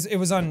wait, it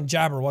was on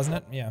Jabber, wasn't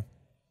it? Yeah.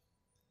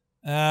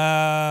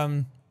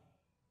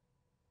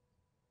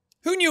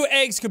 Who knew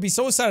eggs could be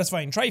so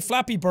satisfying? Try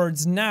Flappy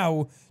Birds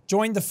now.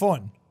 Join the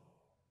fun.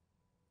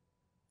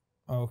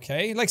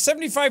 Okay. Like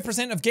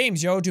 75% of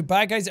games, yo. Do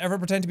bad guys ever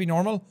pretend to be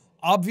normal?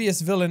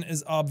 Obvious villain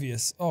is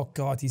obvious. Oh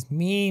god, these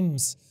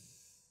memes.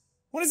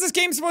 When is this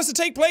game supposed to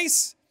take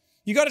place?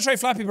 You gotta try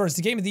Flappy Birds,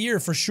 the game of the year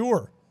for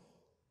sure.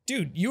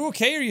 Dude, you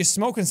okay or are you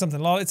smoking something,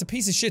 lol? It's a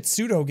piece of shit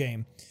pseudo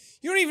game.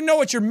 You don't even know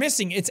what you're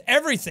missing. It's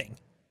everything.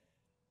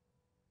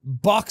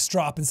 Box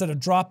drop instead of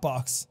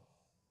Dropbox.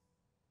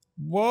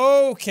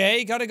 Whoa,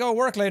 okay. Gotta go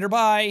work later.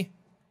 Bye.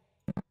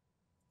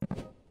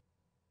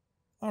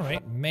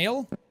 Alright,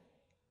 mail.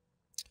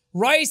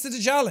 Rise to the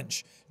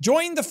challenge.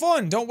 Join the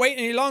fun. Don't wait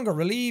any longer.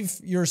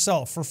 Relieve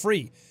yourself for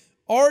free.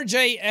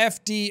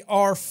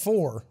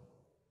 RJFDR4.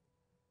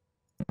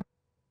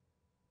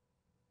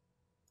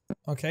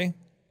 Okay.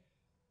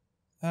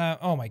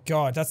 Oh my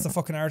god, that's the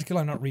fucking article.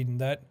 I'm not reading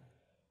that.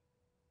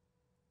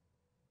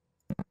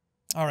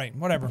 Alright,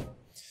 whatever.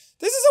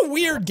 This is a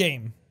weird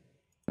game.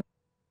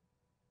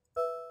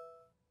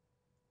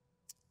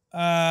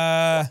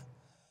 I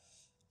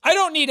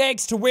don't need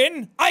eggs to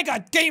win. I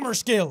got gamer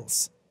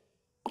skills.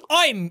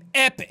 I'm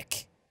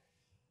epic.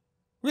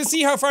 We'll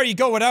see how far you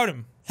go without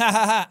him. Ha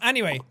ha ha.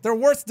 Anyway, they're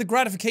worth the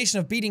gratification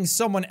of beating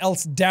someone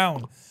else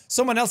down.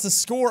 Someone else's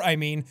score, I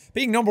mean.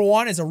 Being number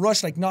one is a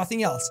rush like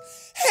nothing else.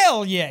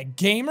 Hell yeah,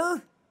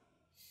 gamer.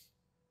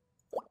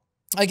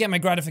 I get my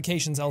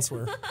gratifications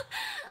elsewhere.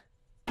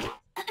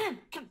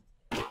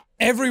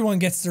 Everyone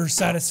gets their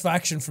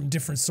satisfaction from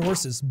different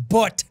sources,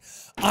 but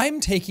I'm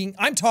taking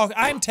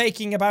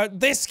about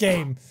this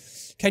game.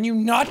 Can you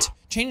not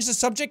change the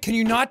subject? Can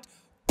you not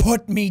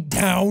put me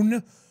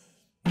down?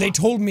 They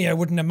told me I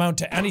wouldn't amount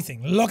to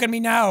anything. Look at me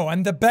now,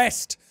 I'm the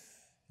best.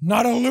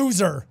 Not a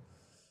loser.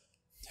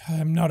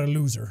 I'm not a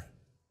loser.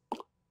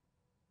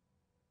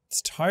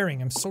 It's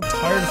tiring, I'm so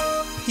tired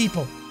of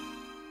people.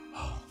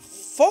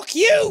 Fuck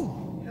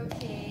you!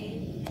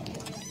 Okay.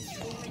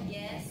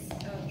 Yes.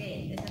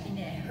 Okay. There's nothing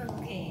there.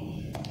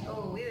 Okay.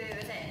 Oh,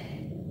 wait.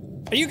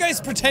 Are you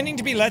guys pretending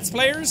to be Let's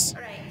Players?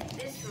 Alright,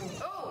 this room.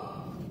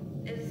 Oh!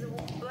 There's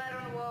blood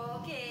on the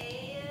wall.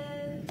 Okay.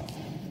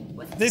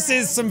 What's This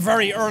is some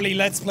very early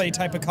Let's Play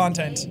type of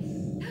content. The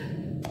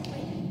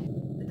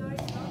door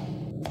is locked.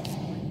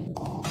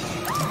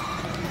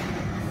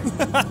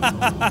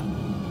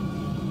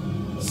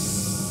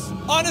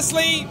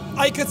 Honestly,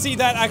 I could see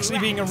that actually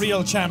being a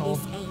real channel.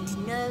 This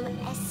ain't no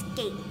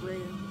escape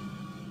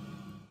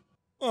room.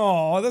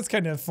 Oh, that's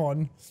kind of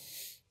fun.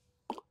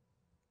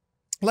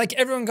 Like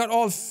everyone got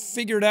all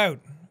figured out,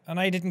 and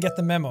I didn't get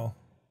the memo.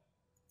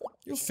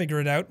 You'll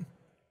figure it out.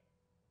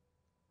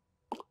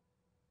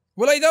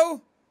 Will I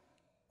though?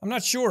 I'm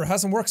not sure. It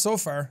hasn't worked so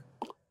far.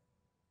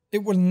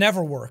 It will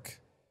never work.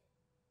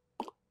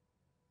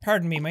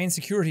 Pardon me, my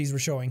insecurities were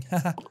showing.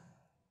 Haha.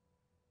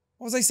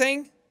 What was I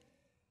saying?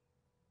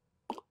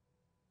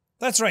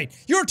 That's right.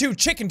 You're too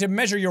chicken to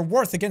measure your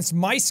worth against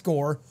my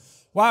score.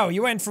 Wow,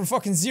 you went from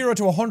fucking 0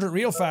 to 100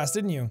 real fast,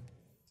 didn't you?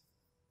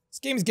 This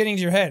game's getting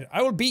to your head.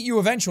 I will beat you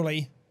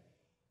eventually.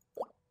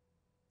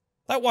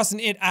 That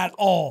wasn't it at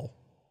all.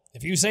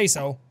 If you say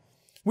so.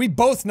 We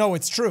both know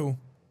it's true.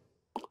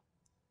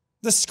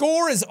 The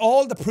score is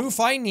all the proof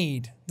I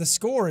need. The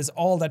score is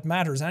all that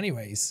matters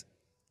anyways.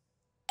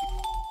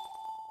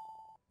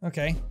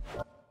 Okay.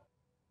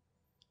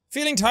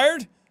 Feeling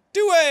tired?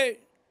 Do a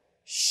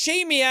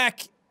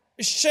shamanic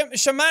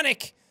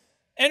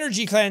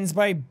energy cleanse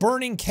by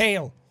burning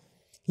kale.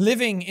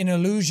 Living in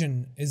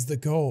illusion is the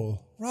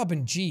goal.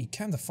 Robin G,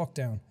 calm the fuck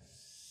down.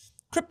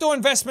 Crypto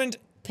investment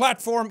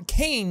platform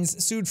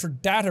Keynes sued for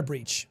data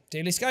breach.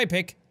 Daily Sky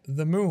pick,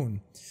 the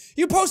moon.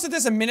 You posted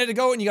this a minute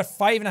ago and you got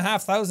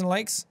 5,500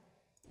 likes.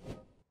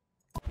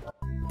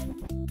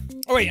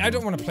 Oh wait, I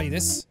don't want to play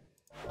this.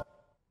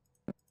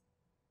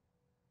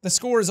 The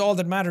score is all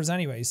that matters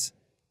anyways.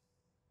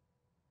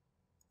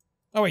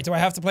 Oh wait, do I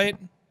have to play it?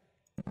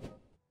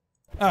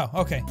 Oh,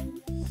 okay.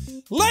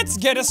 Let's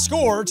get a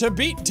score to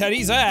beat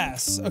Teddy's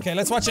ass. Okay,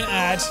 let's watch an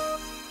ad.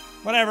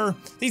 Whatever.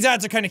 These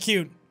ads are kind of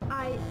cute.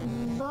 I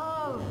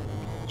love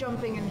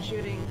jumping and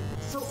shooting,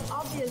 so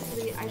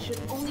obviously I should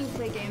only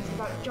play games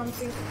about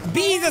jumping.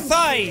 Be the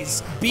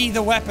thighs, be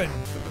the weapon.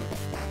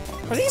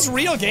 Are these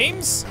real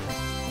games?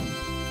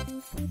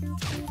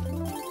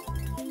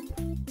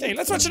 Okay,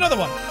 let's watch another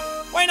one.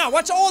 Why not?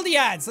 Watch all the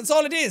ads. That's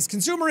all it is.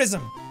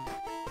 Consumerism.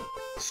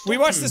 We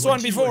watched this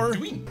one before.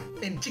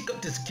 And check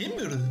out this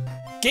gamer.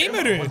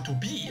 Gamer. Want to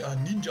be a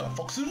ninja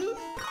foxer?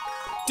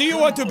 Do you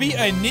want to be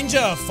a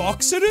ninja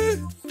foxer?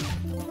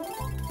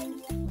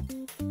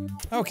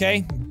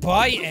 Okay,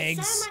 buy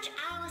eggs. So much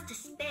hours to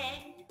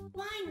spend.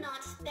 Why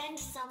not spend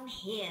some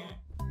here?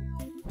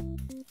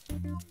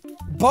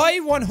 Buy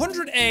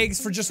 100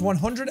 eggs for just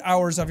 100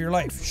 hours of your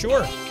life.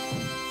 Sure.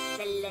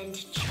 Excellent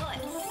choice.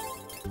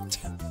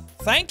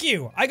 Thank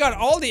you. I got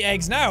all the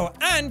eggs now,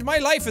 and my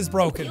life is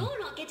broken. You're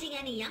not getting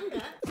any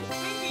younger.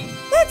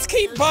 Let's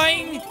keep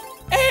buying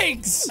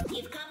eggs.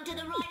 You've come to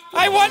the right place.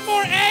 I want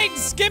more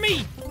eggs.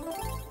 Gimme.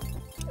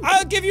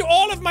 I'll give you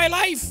all of my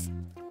life.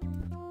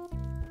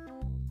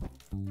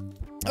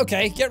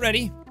 Okay, get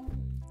ready.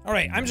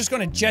 Alright, I'm just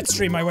gonna jet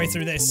stream my way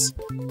through this.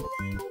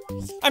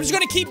 I'm just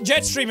gonna keep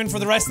jet streaming for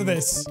the rest of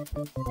this.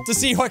 To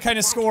see what kind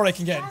of score I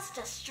can get. Just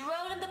a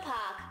stroll in the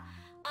park.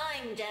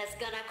 I'm just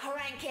gonna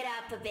crank it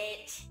up a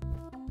bit.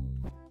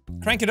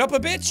 Crank it up a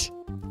bitch?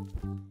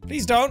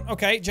 Please don't.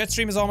 Okay, jet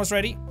stream is almost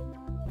ready.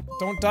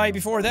 Don't die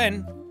before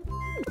then.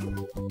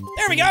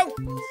 There we go!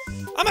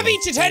 I'ma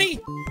beat you, Teddy!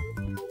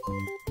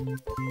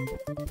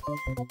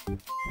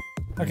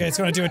 Okay, it's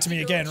gonna do it to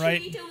me again,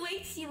 right? Treat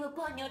awaits you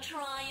upon your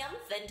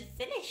triumphant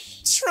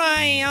finish.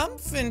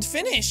 Triumphant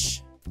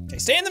finish. Okay,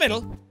 stay in the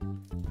middle.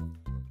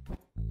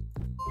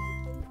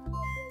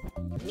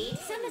 Need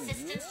some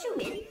assistance to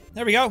win?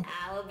 There we go.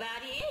 How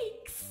about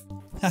eggs?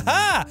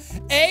 Haha!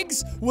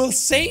 Eggs will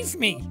save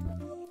me.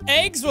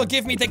 Eggs will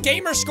give me the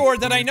gamer score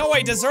that I know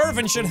I deserve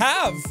and should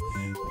have.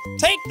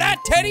 Take that,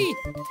 Teddy!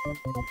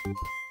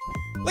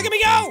 Look at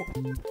me go!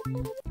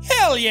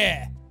 Hell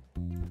yeah!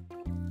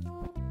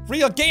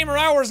 Real gamer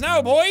hours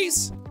now,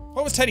 boys!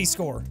 What was Teddy's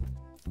score?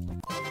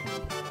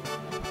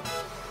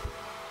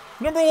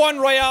 #1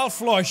 Royale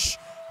Flush.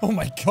 Oh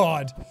my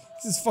god.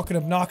 This is fucking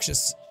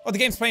obnoxious. Oh, the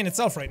game's playing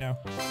itself right now.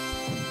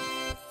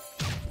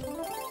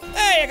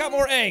 Hey, I got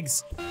more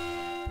eggs!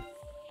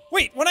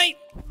 Wait, when I...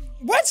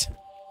 What?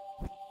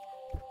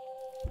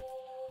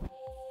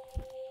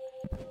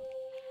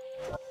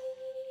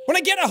 When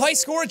I get a high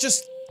score, it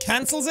just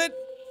cancels it?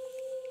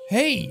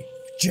 Hey,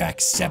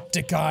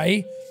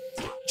 jacksepticeye.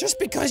 Just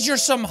because you're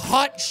some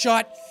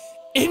hotshot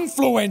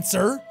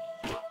influencer,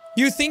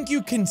 you think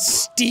you can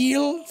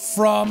steal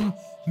from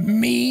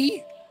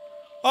me?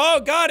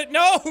 Oh god, it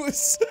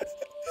knows!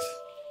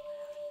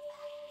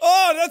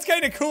 Oh, that's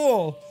kind of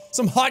cool.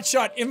 Some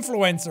hotshot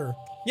influencer.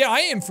 Yeah,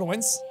 I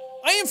influence.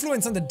 I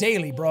influence on the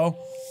daily, bro.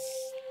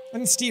 I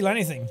didn't steal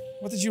anything.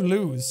 What did you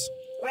lose?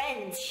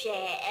 Friends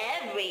share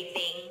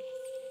everything.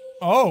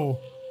 Oh.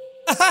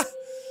 Aha!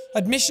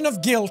 Admission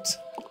of guilt.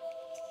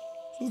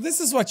 So this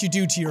is what you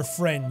do to your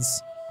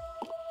friends.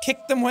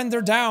 Kick them when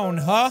they're down,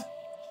 huh?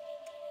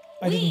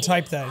 I didn't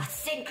type that.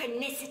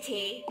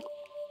 Synchronicity.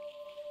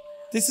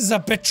 This is a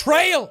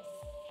betrayal!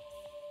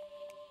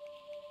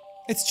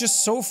 It's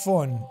just so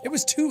fun. It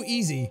was too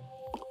easy.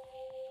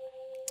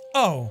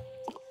 Oh.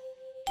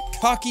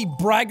 Cocky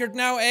braggart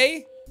now,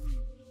 eh?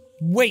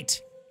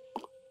 Wait.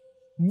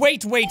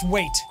 Wait.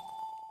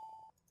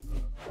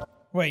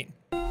 Wait.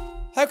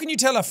 How can you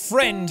tell a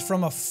friend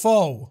from a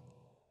foe?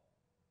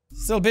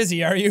 Still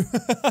busy, are you?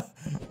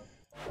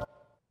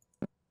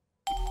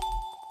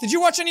 Did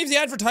you watch any of the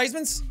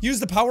advertisements? Use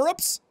the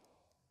power-ups?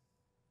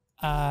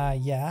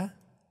 Yeah.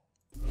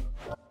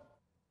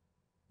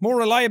 More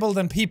reliable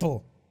than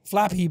people.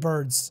 Flappy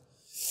Birds.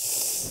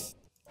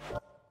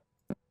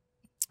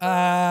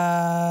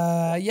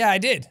 Yeah, I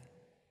did.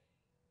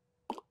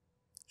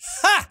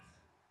 Ha!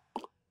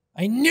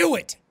 I knew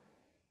it!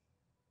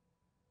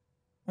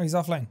 Oh, he's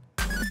offline.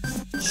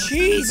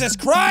 Jesus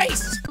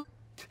Christ!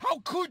 How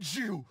could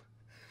you?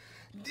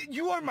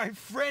 You are my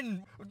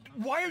friend.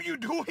 Why are you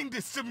doing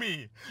this to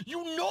me?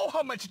 You know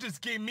how much this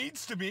game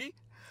means to me.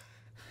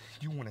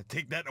 You want to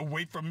take that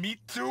away from me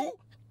too?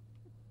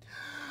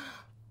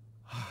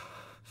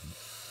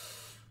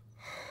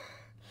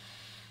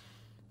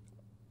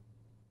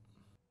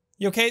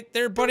 You okay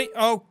there, buddy?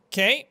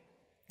 Okay.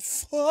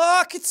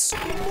 Fuck, it's so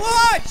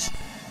much!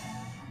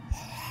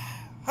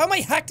 How am I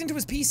hacked into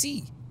his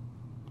PC?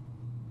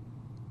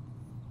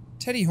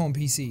 Teddy home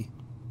PC.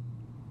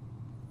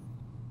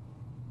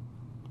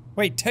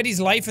 Wait, Teddy's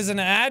life is an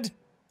ad?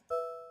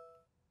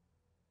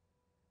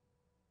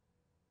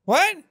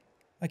 What?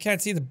 I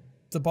can't see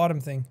the bottom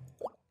thing.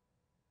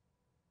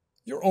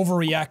 You're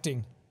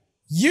overreacting.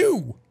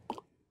 You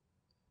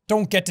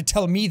don't get to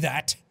tell me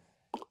that.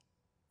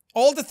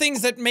 All the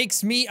things that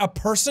makes me a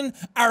person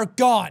are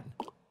gone.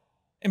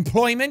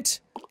 Employment,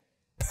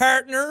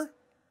 partner,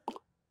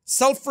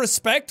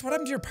 self-respect. What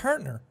happened to your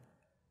partner?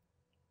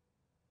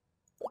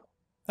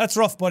 That's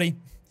rough, buddy.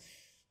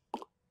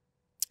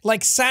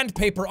 Like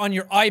sandpaper on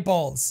your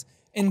eyeballs.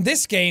 In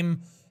this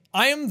game,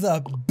 I am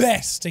the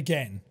best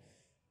again.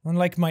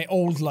 Unlike my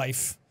old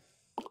life.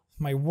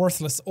 My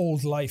worthless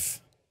old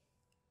life.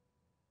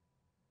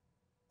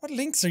 What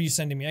links are you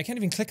sending me? I can't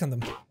even click on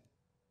them.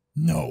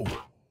 No.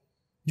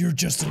 You're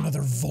just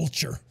another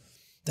vulture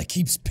that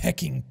keeps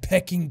pecking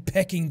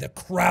the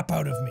crap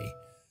out of me.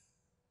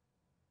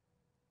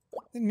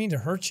 Didn't mean to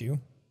hurt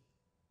you.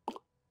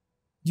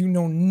 You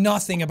know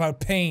nothing about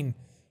pain.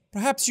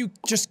 Perhaps you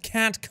just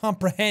can't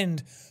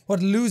comprehend what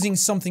losing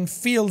something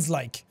feels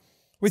like.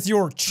 With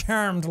your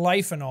charmed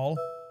life and all.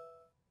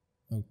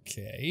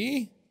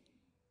 Okay.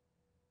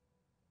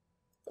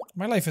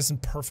 My life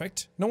isn't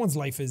perfect. No one's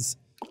life is.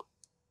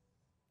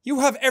 You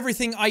have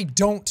everything I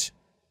don't.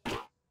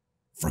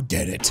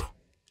 Forget it.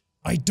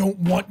 I don't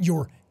want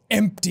your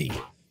empty,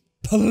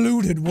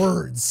 polluted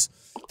words.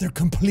 They're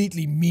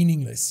completely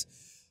meaningless.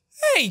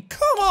 Hey,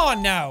 come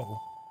on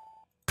now!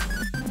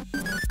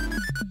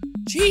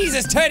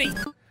 Jesus, Teddy!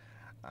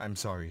 I'm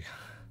sorry.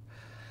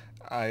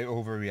 I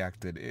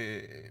overreacted.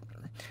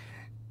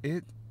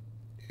 It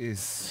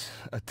is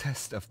a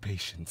test of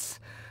patience.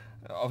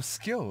 Of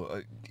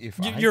skill. If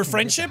your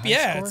friendship?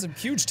 Yeah, it's a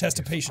huge test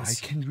of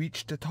patience. I can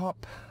reach the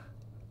top.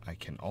 I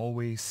can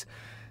always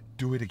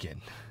do it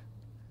again.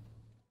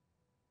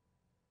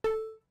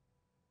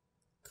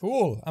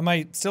 Cool. Am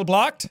I still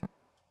blocked?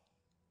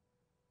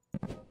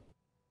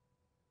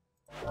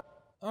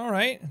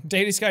 Alright.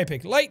 Daily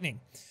Skypick.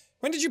 Lightning.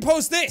 When did you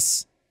post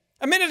this?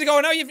 A minute ago,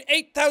 and now you have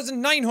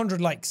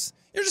 8,900 likes.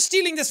 You're just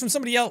stealing this from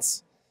somebody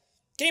else.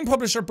 Game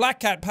publisher Black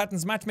Cat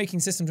patents matchmaking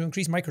system to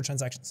increase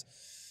microtransactions.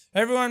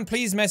 Everyone,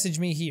 please message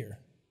me here.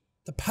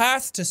 The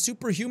path to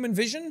superhuman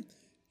vision?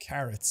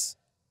 Carrots.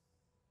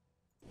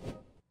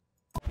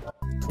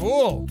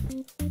 Cool.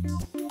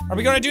 Are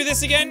we gonna do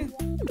this again?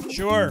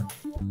 Sure.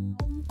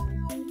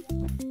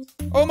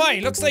 Oh my,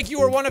 looks like you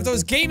are one of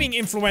those gaming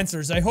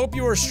influencers. I hope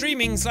you are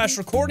streaming /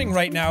 recording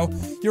right now.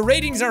 Your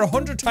ratings are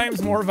 100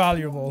 times more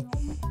valuable.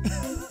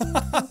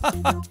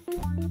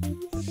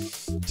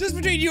 Just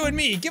between you and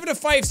me, give it a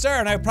 5-star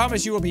and I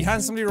promise you will be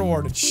handsomely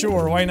rewarded.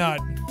 Sure, why not?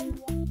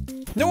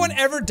 No one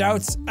ever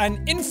doubts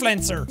an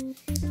influencer.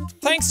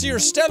 Thanks to your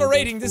stellar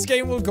rating, this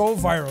game will go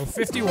viral.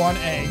 51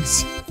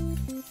 eggs.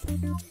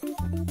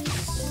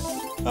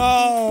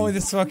 Oh,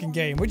 this fucking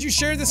game. Would you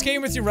share this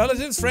game with your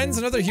relatives, friends,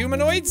 and other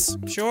humanoids?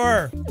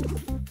 Sure.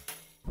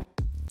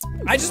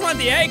 I just want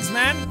the eggs,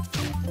 man.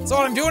 That's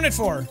all I'm doing it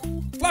for.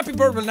 Flappy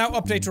Bird will now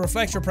update to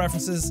reflect your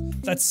preferences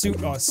that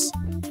suit us.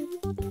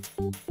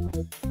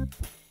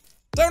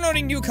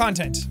 Downloading new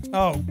content.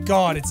 Oh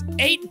god, it's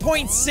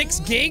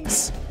 8.6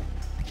 gigs?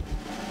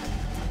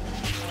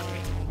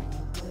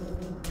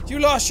 You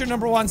lost your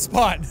 #1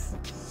 spot.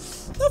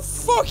 The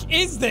fuck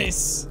is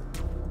this?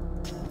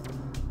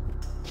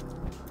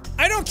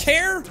 I don't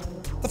care.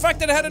 The fact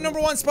that I had a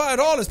 #1 spot at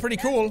all is pretty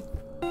cool.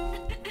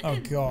 Oh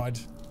god.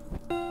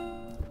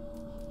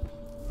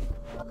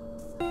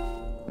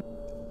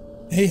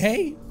 Hey,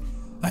 hey.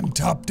 I'm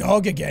top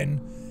dog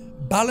again.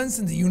 Balance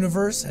in the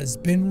universe has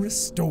been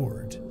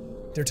restored.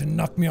 Dare to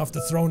knock me off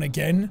the throne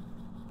again?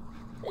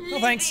 No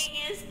thanks.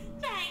 Living is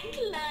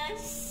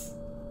thankless.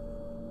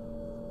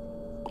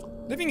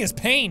 Living is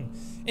pain.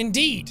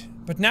 Indeed.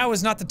 But now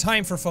is not the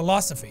time for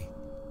philosophy.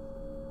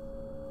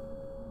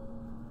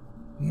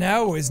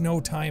 Now is no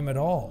time at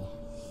all.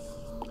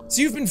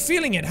 So you've been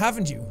feeling it,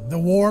 haven't you? The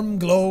warm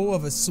glow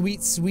of a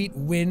sweet, sweet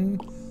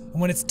wind, and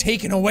when it's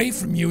taken away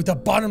from you, the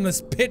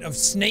bottomless pit of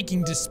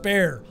snaking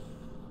despair.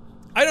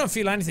 I don't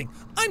feel anything.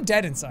 I'm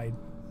dead inside.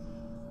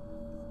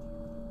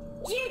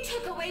 You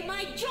took away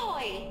my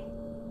joy.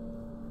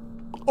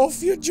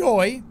 Off your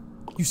joy?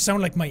 You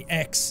sound like my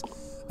ex.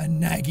 A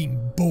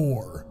nagging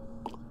bore.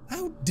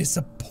 How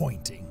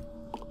disappointing.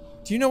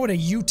 Do Do you know what a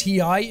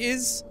UTI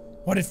is?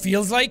 What it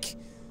feels like?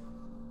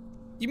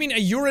 You mean a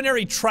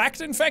urinary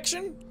tract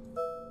infection?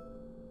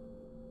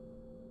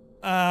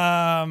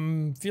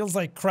 Feels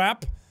like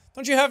crap.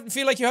 Don't you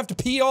feel like you have to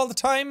pee all the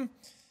time?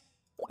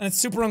 And it's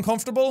super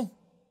uncomfortable?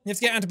 You have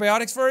to get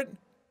antibiotics for it?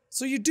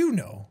 So you do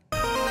know.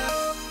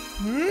 Oh,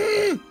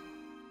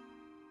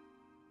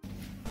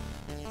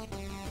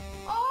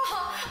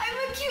 I'm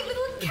a cute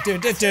little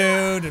cat.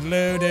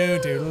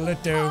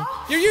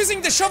 You're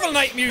using the Shovel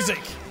Knight music.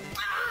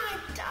 I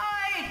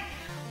died.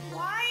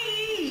 Why?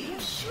 You're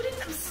shooting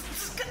them.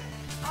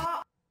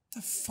 What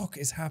the fuck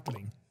is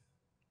happening?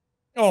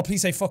 Oh,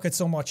 please say fuck it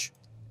so much.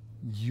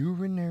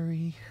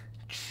 Urinary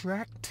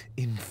tract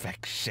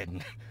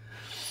infection.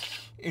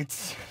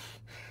 It's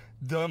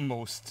the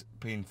most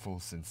painful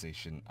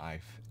sensation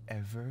I've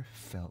ever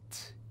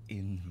felt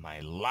in my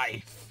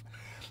life.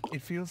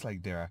 It feels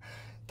like there are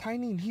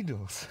tiny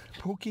needles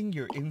poking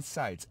your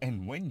insides,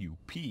 and when you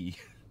pee,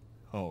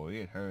 oh,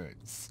 it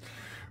hurts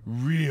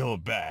real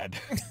bad.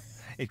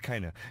 It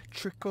kind of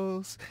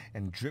trickles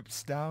and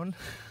drips down.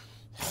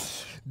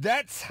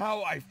 That's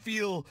how I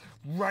feel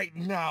right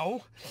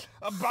now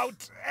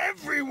about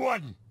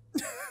everyone.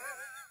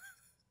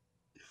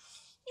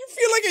 You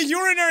feel like a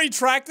urinary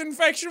tract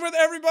infection with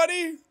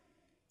everybody?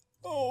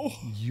 Oh.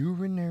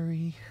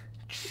 Urinary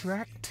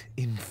tract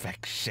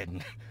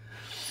infection.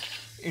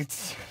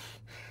 It's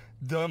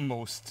the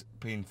most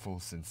painful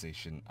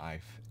sensation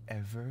I've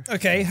ever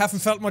haven't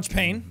felt much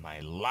pain in my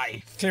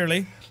life.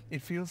 Clearly.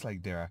 It feels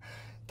like there are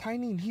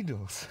tiny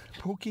needles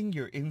poking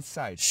your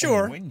insides.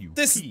 Sure. And when you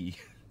pee,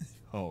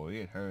 oh,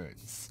 it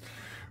hurts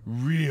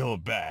real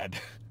bad.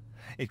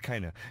 It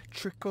kind of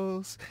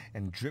trickles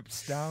and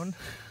drips down.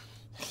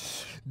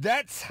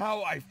 That's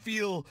how I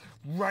feel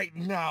right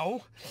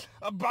now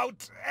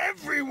about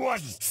everyone.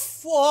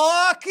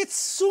 Fuck, it's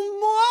so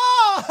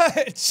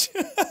much.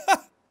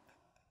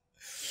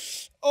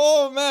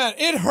 Oh man,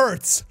 it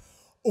hurts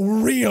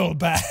real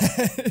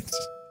bad.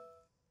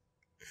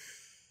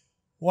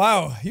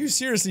 Wow, you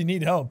seriously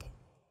need help.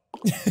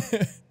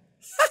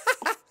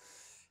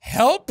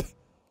 Help?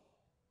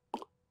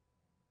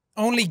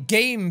 Only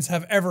games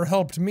have ever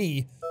helped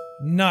me,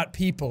 not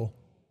people.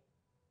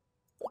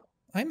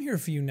 I'm here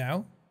for you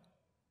now.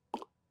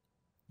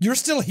 You're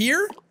still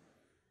here?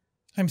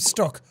 I'm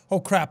stuck. Oh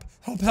crap.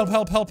 Help, help,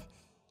 help, help.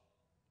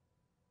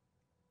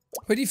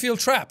 Why do you feel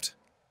trapped?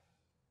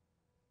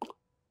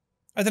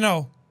 I don't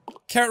know.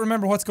 Can't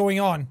remember what's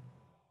going on.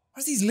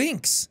 What are these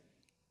links?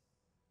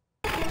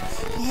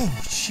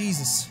 Oh,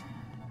 Jesus.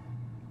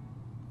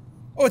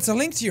 Oh, it's a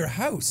link to your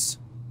house.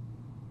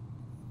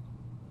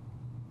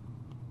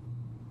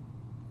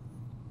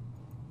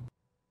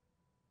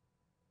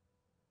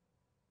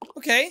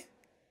 Okay.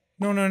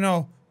 No, no,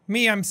 no.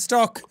 Me, I'm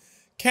stuck.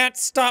 Can't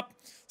stop.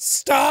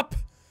 Stop!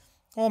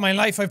 All my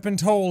life I've been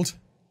told.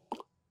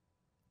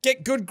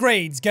 Get good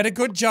grades, get a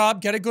good job,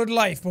 get a good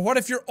life. But what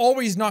if you're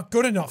always not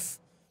good enough?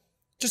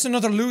 Just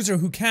another loser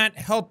who can't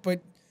help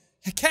but...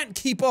 can't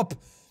keep up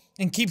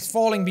and keeps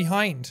falling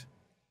behind.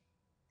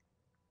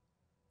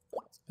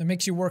 That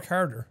makes you work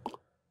harder.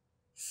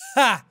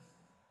 Ha!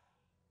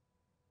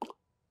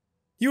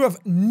 You have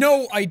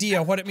no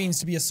idea what it means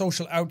to be a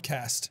social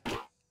outcast.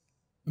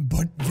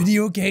 But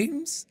video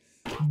games?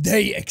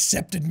 They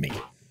accepted me.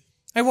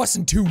 I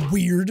wasn't too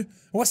weird.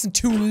 I wasn't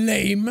too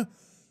lame.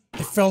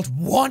 I felt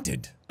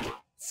wanted.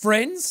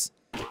 Friends?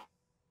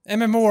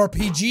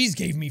 MMORPGs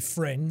gave me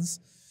friends.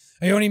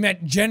 I only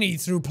met Jenny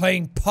through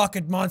playing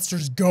Pocket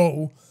Monsters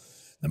Go.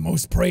 The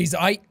most praise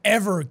I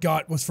ever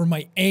got was for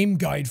my aim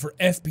guide for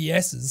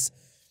FPSs.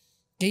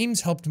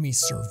 Games helped me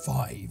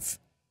survive.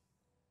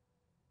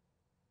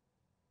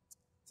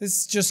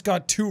 This just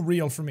got too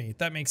real for me.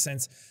 That makes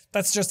sense.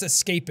 That's just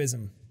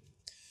escapism.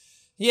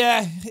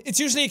 Yeah, it's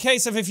usually a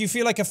case of if you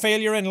feel like a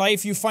failure in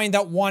life, you find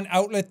that one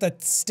outlet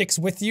that sticks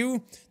with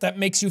you, that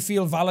makes you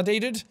feel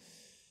validated.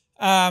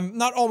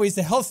 Not always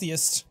the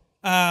healthiest.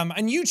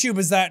 And YouTube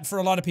is that for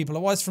a lot of people.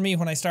 It was for me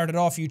when I started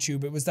off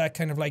YouTube. It was that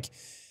kind of like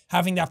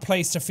having that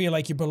place to feel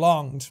like you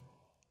belonged.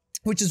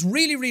 Which is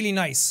really, really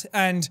nice.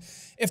 And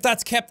if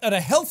that's kept at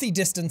a healthy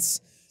distance,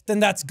 then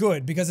that's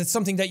good because it's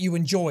something that you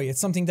enjoy. It's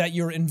something that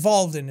you're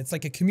involved in. It's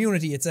like a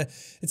community. It's a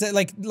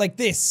like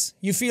this.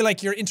 You feel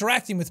like you're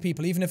interacting with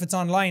people, even if it's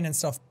online and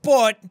stuff.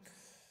 But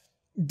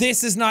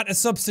this is not a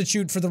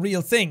substitute for the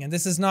real thing, and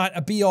this is not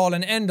a be-all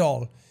and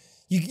end-all.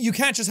 You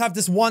can't just have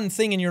this one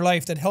thing in your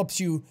life that helps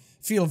you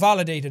feel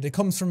validated. It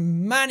comes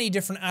from many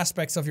different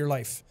aspects of your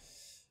life.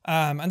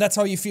 And that's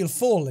how you feel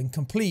full and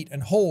complete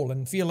and whole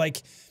and feel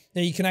like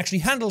that you can actually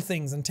handle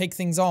things and take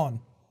things on.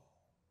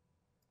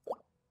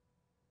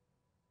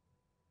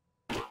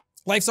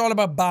 Life's all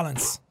about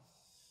balance.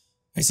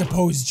 I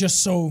suppose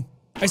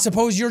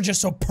you're just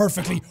so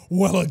perfectly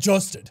well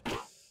adjusted.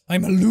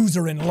 I'm a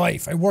loser in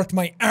life. I worked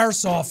my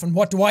arse off and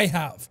what do I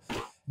have?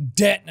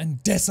 Debt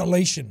and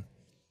desolation.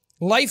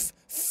 Life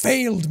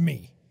failed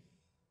me.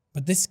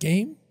 But this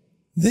game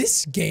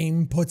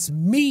puts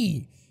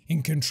me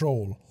in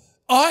control.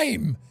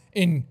 I'm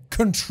in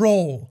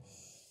control.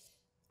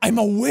 I'm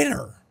a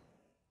winner.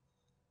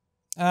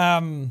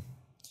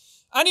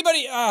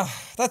 Anybody,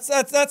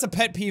 that's a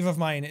pet peeve of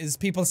mine, is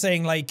people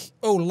saying like,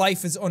 oh,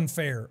 life is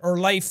unfair, or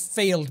life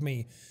failed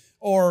me,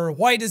 or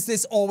why does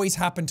this always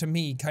happen to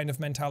me kind of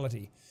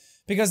mentality.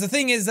 Because the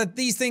thing is that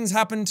these things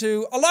happen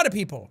to a lot of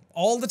people,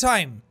 all the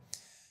time.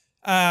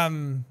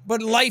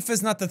 But life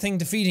is not the thing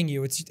defeating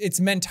you, it's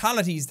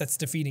mentalities that's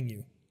defeating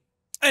you.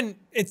 And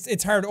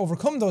it's hard to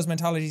overcome those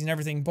mentalities and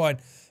everything, but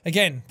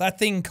again, that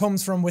thing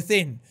comes from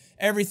within.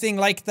 Everything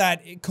like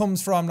that, it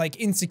comes from like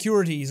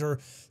insecurities or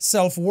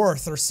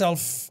self-worth or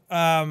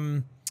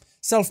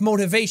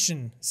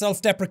self-motivation,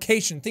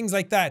 self-deprecation, things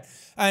like that.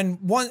 And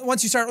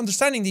once you start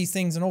understanding these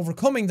things and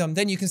overcoming them,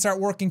 then you can start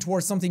working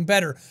towards something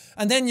better.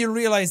 And then you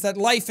realize that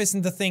life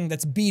isn't the thing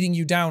that's beating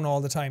you down all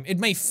the time. It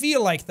may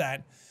feel like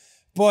that,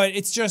 but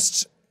it's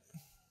just,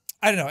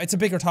 I don't know, it's a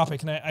bigger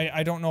topic, and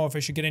I don't know if I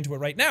should get into it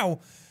right now,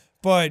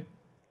 but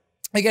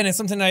again, it's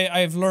something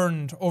I've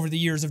learned over the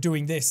years of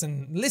doing this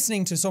and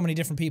listening to so many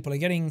different people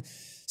and getting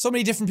so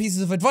many different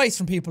pieces of advice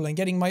from people and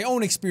getting my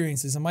own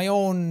experiences and my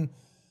own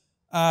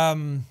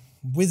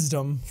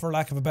wisdom, for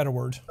lack of a better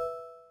word.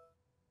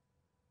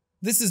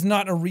 This is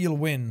not a real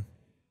win.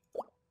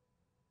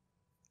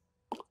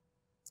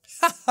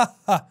 Ha ha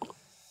ha.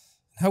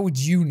 How would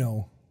you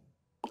know?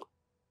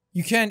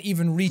 You can't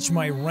even reach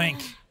my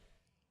rank.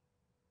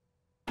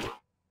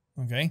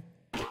 Okay.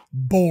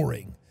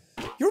 Boring.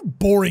 You're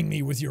boring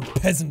me with your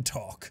peasant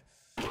talk.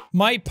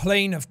 My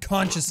plane of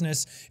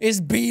consciousness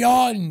is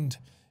beyond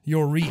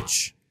your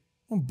reach.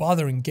 Don't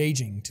bother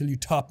engaging till you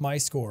top my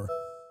score,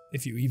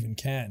 if you even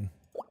can.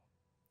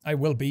 I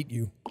will beat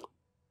you.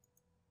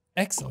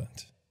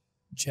 Excellent,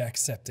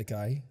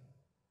 Jacksepticeye.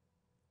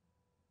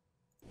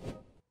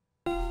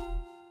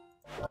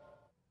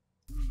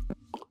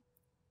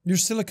 You're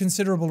still a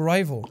considerable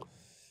rival.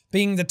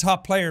 Being the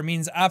top player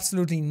means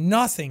absolutely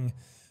nothing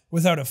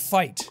without a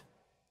fight.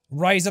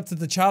 Rise up to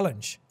the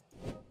challenge.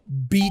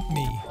 Beat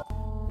me.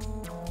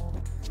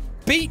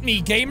 Beat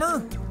me,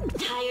 gamer!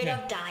 Tired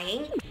of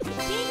dying? Maybe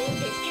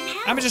this can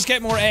help. I'ma just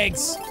get more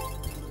eggs.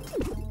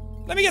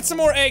 Let me get some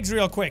more eggs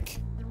real quick.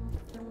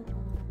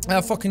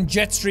 I'll fucking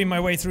jet stream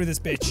my way through this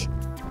bitch.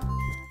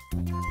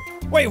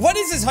 Wait, what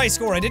is this high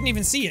score? I didn't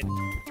even see it.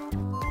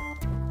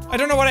 I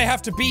don't know what I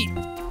have to beat.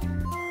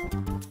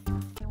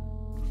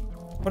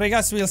 But I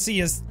guess we'll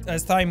see as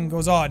time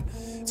goes on.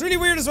 It's really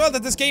weird as well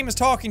that this game is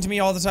talking to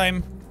me all the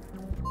time.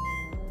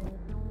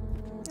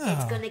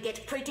 It's gonna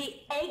get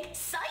pretty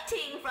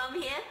exciting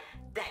from here.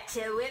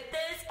 Better whip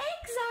those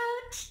eggs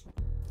out.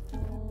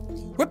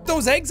 Whip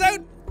those eggs out?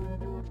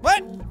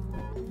 What?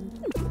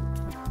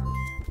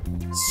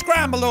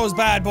 Scramble those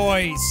bad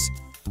boys.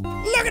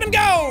 Look at them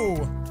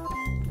go!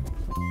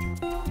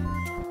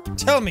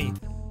 Tell me,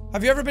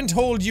 have you ever been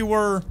told you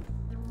were...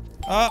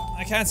 Oh,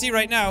 I can't see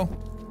right now.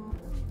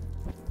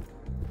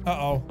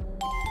 Uh-oh.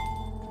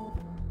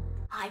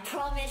 I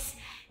promise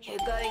you're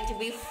going to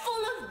be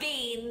full of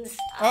beans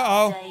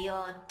Uh-oh. after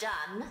you're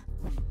done.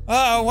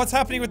 Uh-oh, what's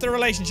happening with the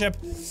relationship?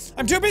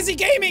 I'm too busy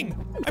gaming!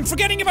 I'm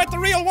forgetting about the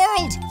real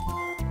world!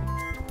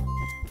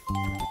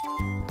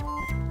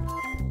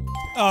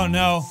 Oh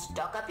no.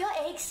 Stock up your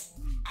eggs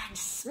and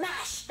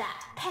smash that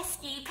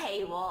pesky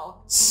paywall.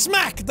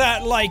 Smack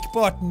that like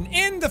button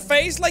in the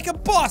face like a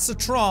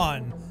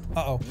bossatron!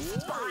 Uh-oh.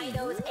 Buy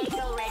those eggs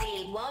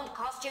already. It won't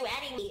cost you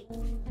any.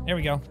 There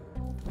we go.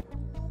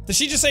 Did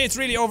she just say it's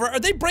really over? Are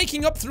they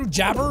breaking up through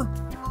Jabber?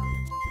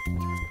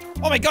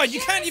 Oh my god, you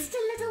can't even- Just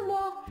a little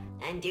more,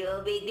 and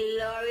you'll be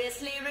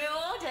gloriously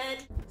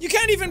rewarded. You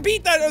can't even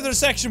beat that other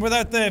section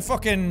without the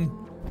fucking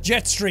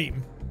jet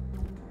stream.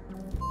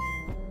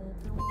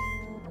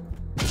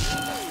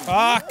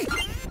 Fuck.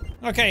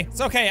 Okay,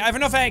 it's okay. I have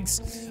enough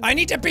eggs. I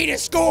need to beat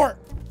his score.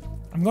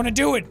 I'm gonna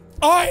do it.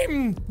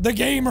 I'm the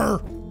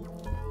gamer.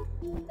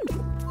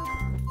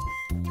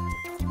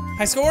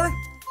 High score?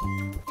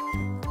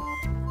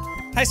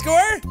 High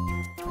score?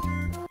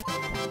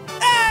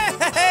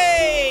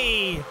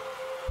 Hey!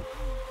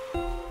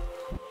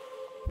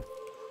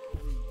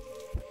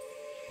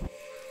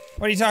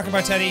 What are you talking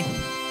about, Teddy?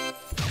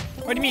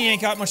 What do you mean you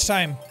ain't got much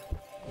time?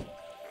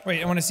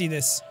 Wait, I want to see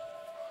this.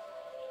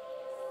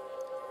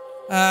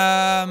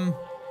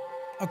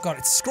 Oh god,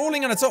 it's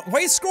scrolling on its own. Why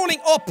is scrolling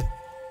up?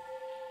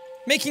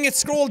 Making it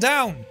scroll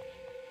down.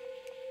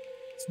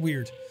 It's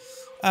weird.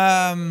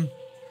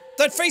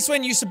 That face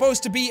when you're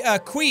supposed to be a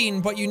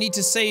queen, but you need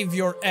to save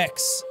your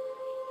ex.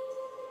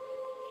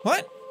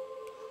 What?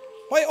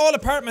 Why all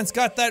apartments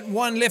got that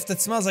one lift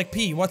that smells like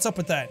pee? What's up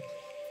with that?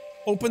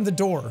 Open the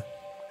door.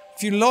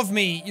 If you love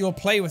me, you'll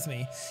play with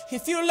me.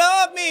 If you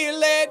love me,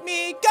 let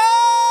me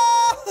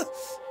go!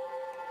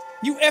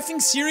 You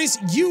effing serious?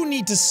 You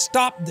need to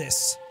stop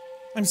this.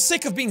 I'm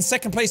sick of being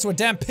second place to a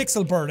damn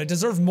pixel bird. I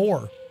deserve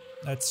more.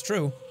 That's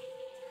true.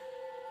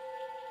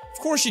 Of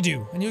course you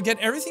do. And you'll get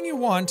everything you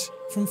want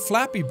from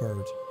Flappy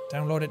Bird.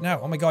 Download it now.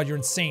 Oh my god, you're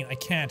insane. I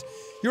can't.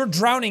 You're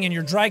drowning and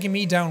you're dragging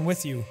me down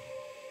with you.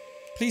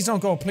 Please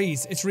don't go,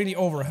 please. It's really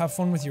over. Have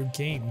fun with your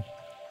game.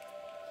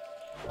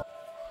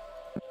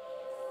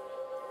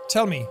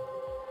 Tell me.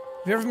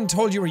 Have you ever been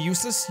told you were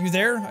useless? You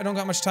there? I don't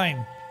got much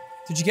time.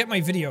 Did you get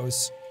my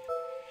videos?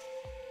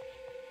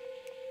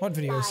 What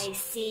videos? I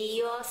see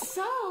your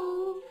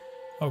soul.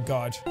 Oh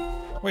god.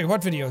 Wait,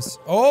 what videos?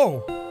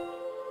 Oh!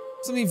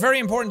 Something very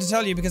important to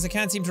tell you because I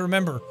can't seem to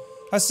remember.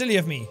 How silly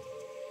of me.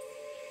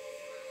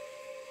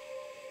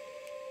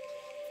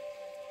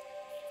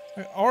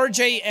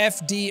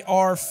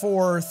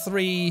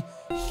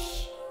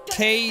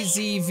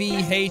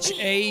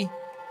 RJFDR43KZVHA.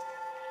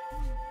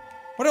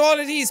 What do all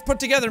of these put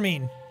together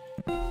mean?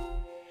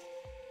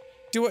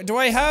 Do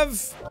I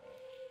have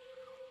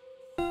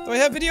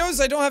videos?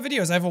 I don't have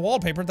videos. I have a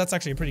wallpaper. That's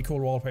actually a pretty cool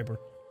wallpaper.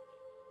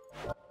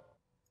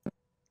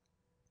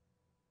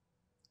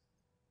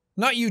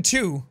 Not you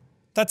too.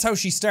 That's how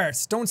she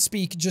starts. Don't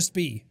speak, just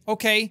be.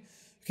 Okay.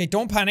 Okay,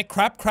 don't panic.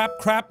 Crap, crap,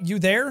 crap. You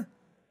there?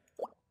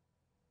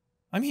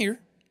 I'm here.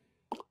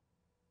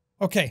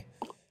 Okay.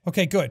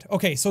 Okay, good.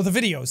 Okay, so the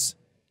videos.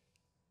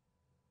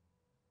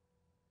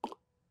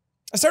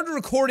 I started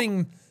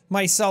recording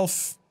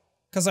myself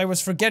because I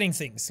was forgetting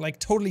things, like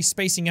totally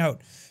spacing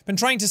out. Been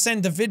trying to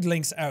send the vid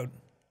links out.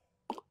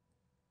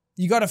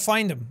 You gotta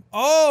find them.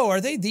 Oh,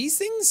 are they these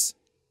things?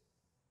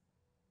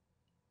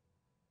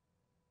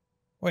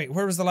 Wait,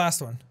 where was the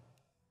last one?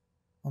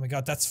 Oh my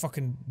god, that's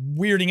fucking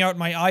weirding out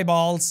my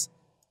eyeballs.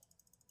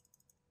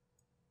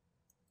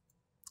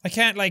 I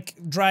can't, like,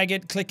 drag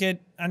it, click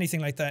it,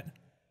 anything like that.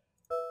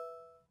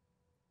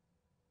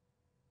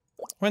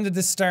 When did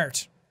this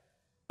start?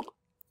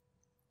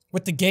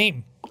 With the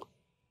game.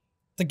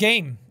 The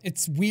game.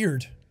 It's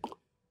weird.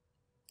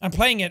 I'm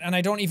playing it and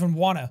I don't even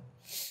wanna.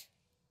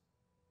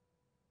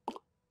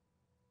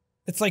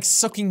 It's like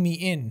sucking me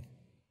in.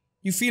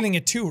 You feeling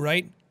it too,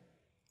 right?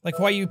 Like,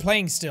 why are you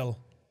playing still?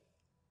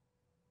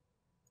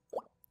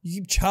 You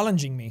keep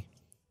challenging me.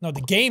 No,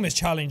 the game is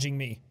challenging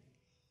me.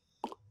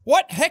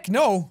 What? Heck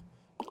no!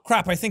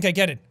 Crap, I think I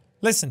get it.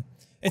 Listen,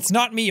 it's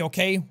not me,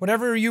 okay?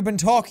 Whatever you've been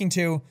talking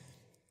to,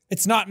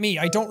 it's not me.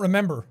 I don't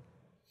remember.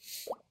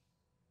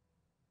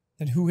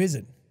 Then who is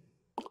it?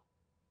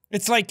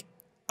 It's like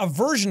a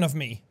version of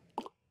me.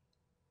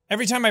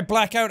 Every time I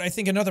black out, I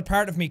think another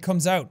part of me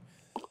comes out.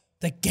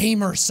 The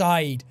gamer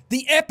side.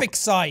 The epic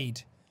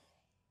side.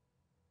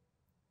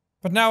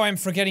 But now I'm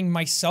forgetting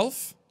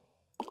myself?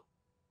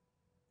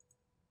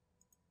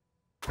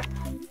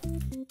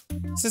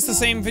 Is this the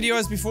same video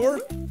as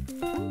before?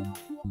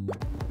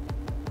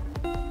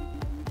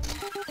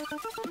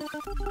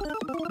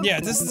 Yeah,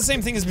 this is the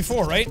same thing as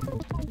before, right?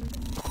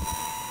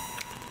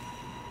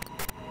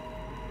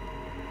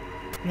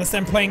 Unless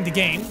I'm playing the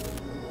game.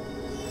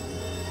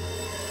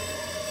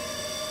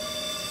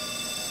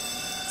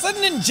 Is that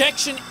an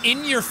injection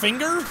in your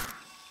finger?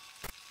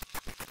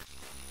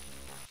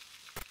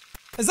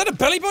 Is that a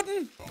belly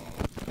button?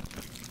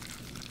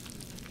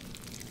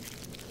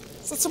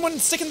 Is that someone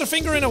sticking their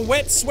finger in a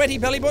wet, sweaty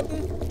belly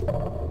button?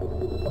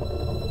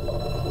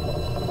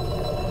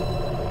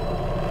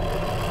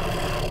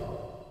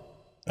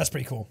 That's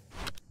pretty cool.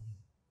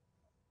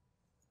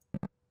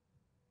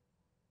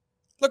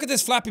 Look at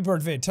this Flappy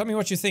Bird vid. Tell me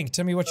what you think.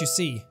 Tell me what you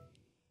see.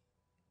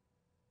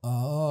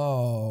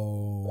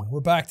 Oh, we're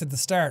back to the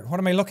start. What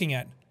am I looking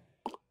at?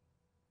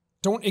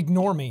 Don't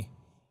ignore me.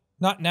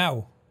 Not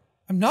now.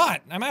 I'm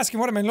not. I'm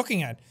asking what am I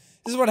looking at.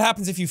 This is what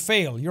happens if you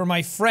fail. You're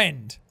my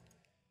friend.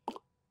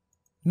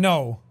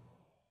 No.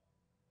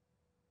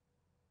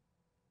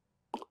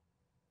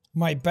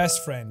 My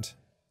best friend.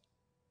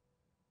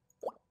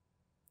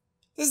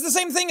 This is the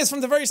same thing as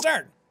from the very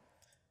start.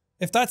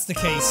 If that's the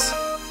case.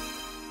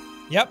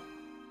 Yep.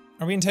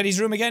 Are we in Teddy's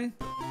room again?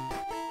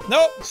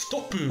 No!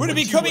 Stop! We're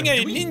becoming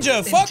a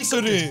ninja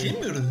foxer!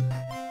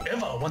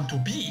 Ever want to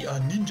be a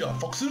ninja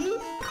foxer?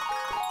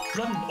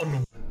 Run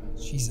on.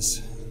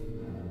 Jesus.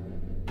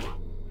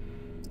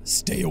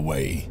 Stay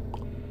away.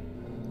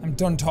 I'm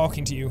done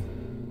talking to you.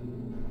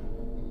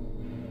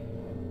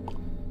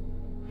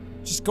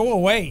 Just go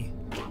away.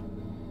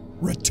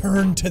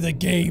 Return to the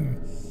game.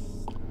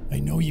 I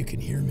know you can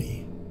hear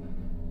me.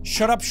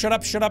 Shut up, shut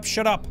up, shut up,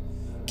 shut up.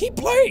 Keep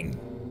playing.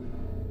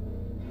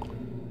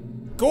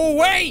 Go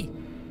away!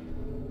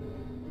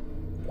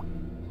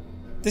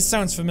 This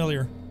sounds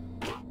familiar.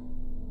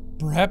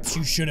 Perhaps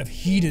you should have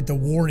heeded the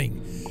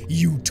warning,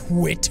 you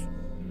twit.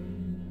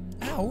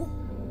 Ow.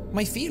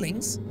 My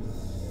feelings.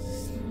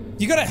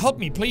 You gotta help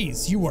me,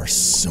 please. You are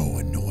so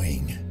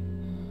annoying.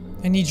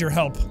 I need your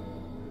help.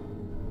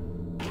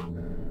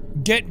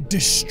 Get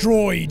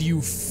destroyed,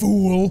 you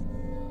fool.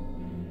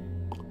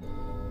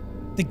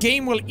 The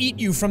game will eat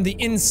you from the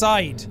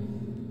inside.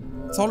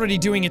 It's already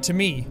doing it to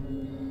me.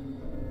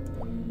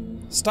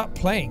 Stop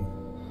playing.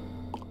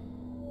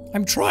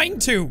 I'm trying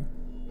to.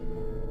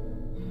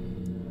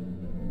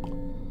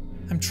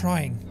 I'm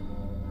trying.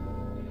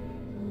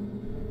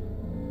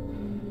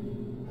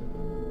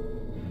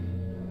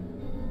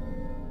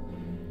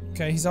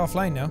 Okay, he's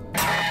offline now.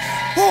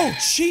 Oh,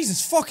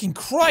 Jesus fucking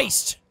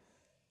Christ!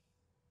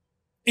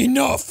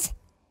 Enough!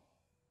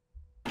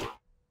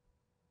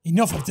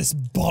 Enough of this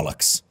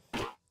bollocks.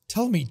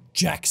 Tell me,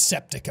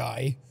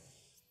 Jacksepticeye,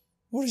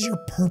 what is your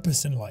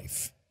purpose in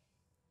life?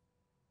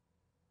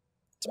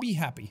 To be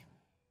happy.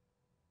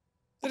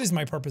 That is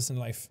my purpose in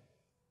life.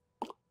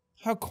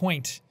 How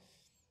quaint.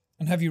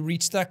 And have you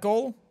reached that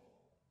goal?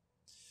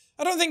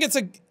 I don't think it's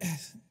a...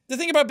 The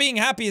thing about being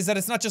happy is that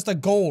it's not just a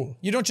goal.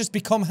 You don't just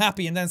become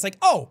happy and then it's like,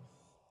 oh,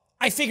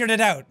 I figured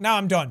it out. Now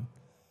I'm done.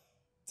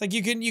 It's like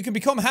you can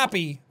become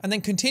happy and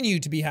then continue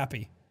to be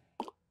happy.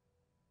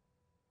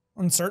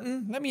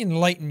 Uncertain? Let me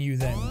enlighten you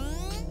then.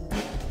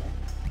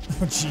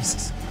 Oh,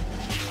 Jesus.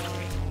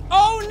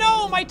 Oh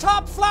no, my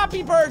top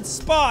Flappy Bird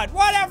spot!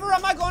 Whatever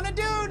am I gonna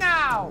do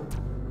now?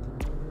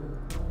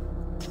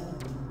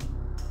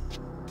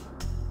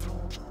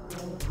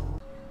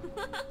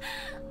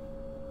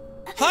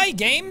 Hi,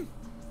 game!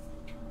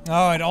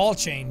 Oh, it all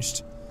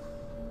changed.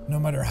 No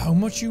matter how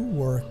much you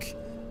work,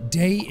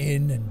 day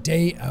in and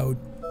day out,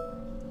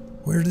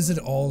 where does it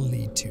all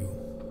lead to?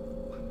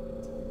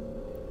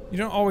 You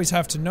don't always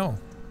have to know.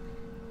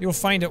 You'll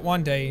find it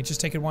one day,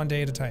 just take it one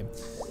day at a time.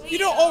 You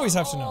don't always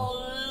have to know.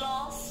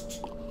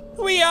 Lost.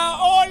 We are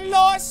all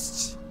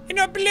lost in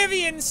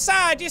oblivion,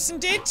 sad,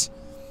 isn't it?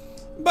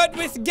 But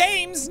with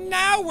games,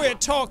 now we're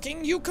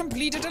talking. You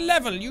completed a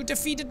level, you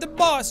defeated the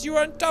boss, you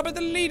are on top of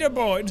the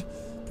leaderboard.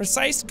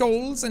 Precise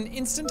goals and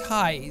instant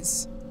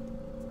highs.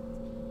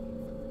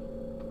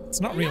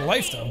 It's not real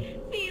life, though.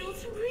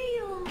 Feels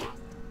real.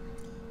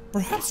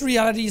 Perhaps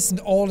reality isn't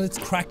all it's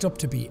cracked up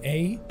to be,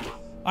 eh?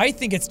 I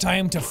think it's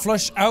time to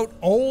flush out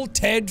old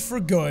Ted for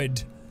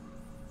good.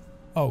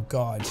 Oh,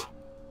 God.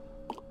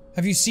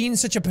 Have you seen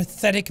such a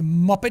pathetic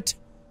muppet?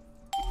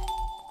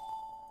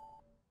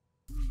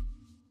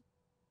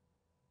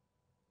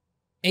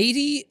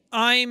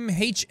 I'm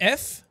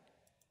HF?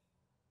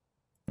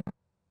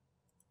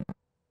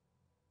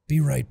 Be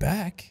right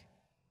back.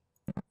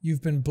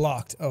 You've been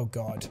blocked. Oh,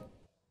 God.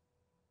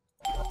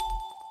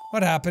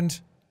 What happened?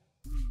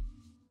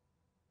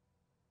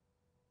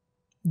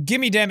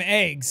 Gimme them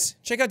eggs.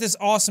 Check out this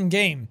awesome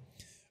game.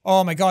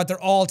 Oh my God,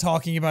 they're all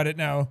talking about it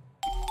now.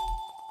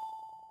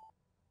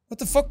 What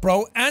the fuck,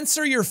 bro?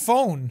 Answer your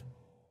phone.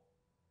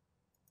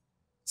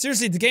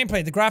 Seriously, the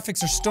gameplay, the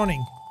graphics are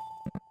stunning.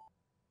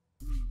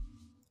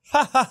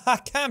 Ha ha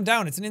ha, calm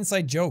down, it's an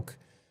inside joke.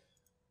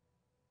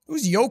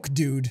 Who's Yoke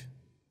Dude?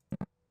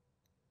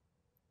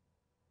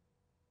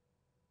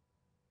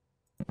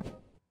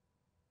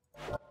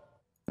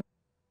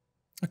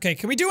 Okay,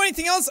 can we do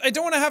anything else? I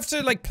don't want to have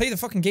to, like, play the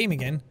fucking game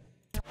again.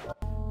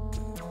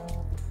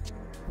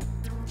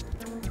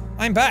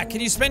 I'm back. Can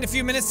you spend a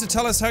few minutes to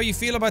tell us how you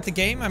feel about the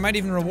game? I might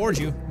even reward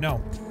you.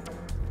 No.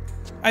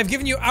 I've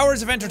given you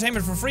hours of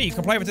entertainment for free.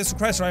 Comply with this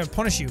request or I will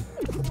punish you.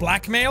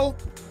 Blackmail?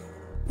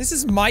 This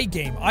is my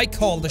game. I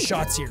call the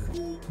shots here.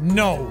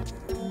 No.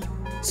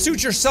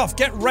 Suit yourself.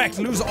 Get wrecked.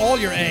 Lose all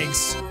your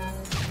eggs.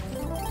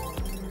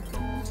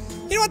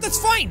 You know what? That's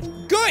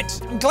fine. Good.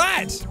 I'm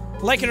glad.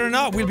 Like it or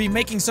not, we'll be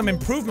making some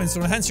improvements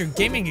to enhance your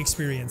gaming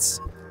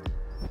experience.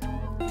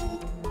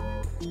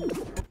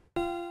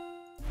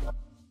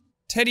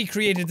 Teddy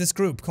created this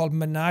group called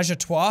Menage a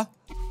Trois.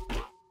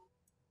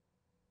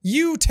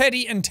 You,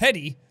 Teddy, and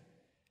Teddy?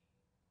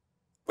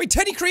 Wait,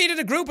 Teddy created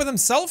a group with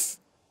himself?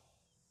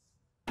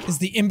 Is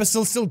the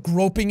imbecile still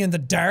groping in the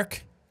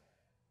dark?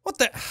 What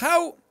the-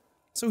 how?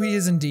 So he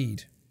is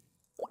indeed.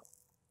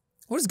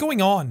 What is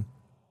going on?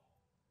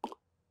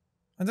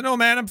 I don't know,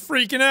 man, I'm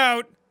freaking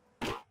out.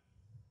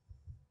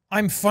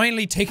 I'm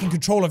finally taking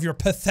control of your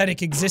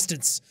pathetic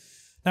existence.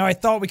 Now I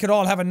thought we could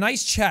all have a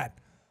nice chat.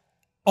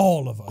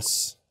 All of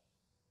us.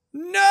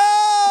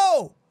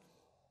 No!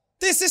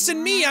 This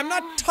isn't me, I'm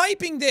not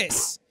typing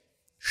this!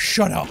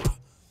 Shut up.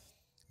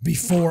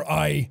 Before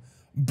I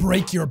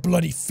break your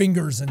bloody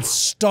fingers and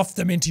stuff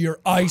them into your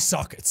eye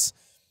sockets.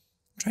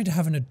 I'm trying to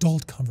have an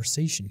adult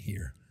conversation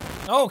here.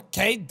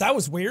 Okay, that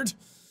was weird.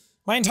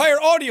 My entire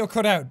audio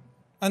cut out.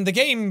 And the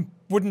game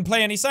wouldn't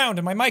play any sound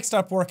and my mic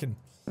stopped working.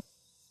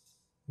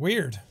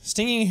 Weird.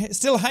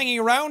 Still hanging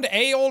around,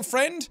 eh, old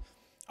friend?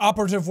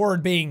 Operative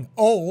word being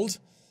old.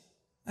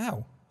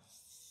 Ow.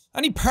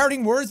 Any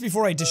parting words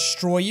before I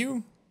destroy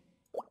you?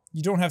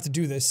 You don't have to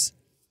do this.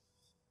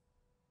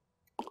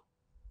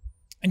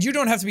 And you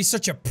don't have to be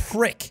such a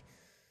prick.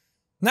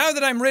 Now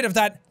that I'm rid of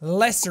that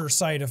lesser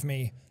side of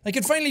me, I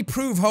can finally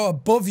prove how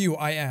above you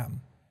I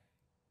am.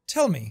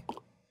 Tell me,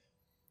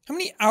 how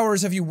many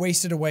hours have you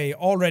wasted away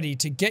already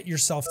to get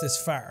yourself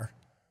this far?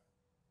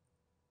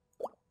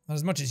 Not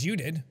as much as you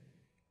did.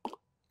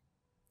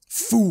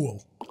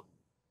 Fool.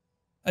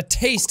 A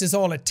taste is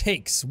all it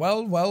takes.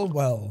 Well, well,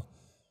 well.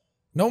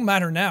 No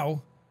matter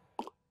now.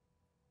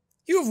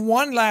 You have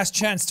one last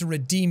chance to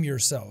redeem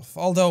yourself,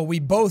 although we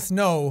both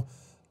know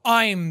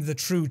I'm the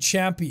true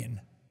champion.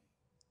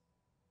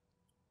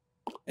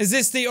 Is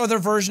this the other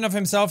version of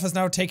himself has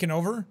now taken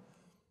over?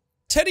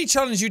 Teddy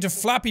challenged you to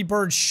Flappy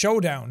Bird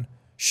Showdown.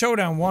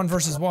 Showdown 1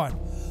 versus 1.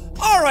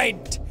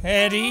 Alright,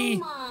 Teddy. Oh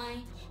my.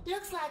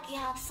 Looks like you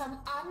have some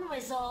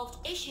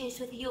unresolved issues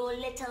with your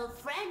little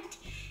friend.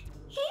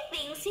 He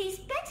thinks he's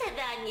better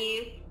than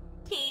you.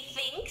 He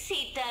thinks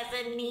he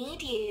doesn't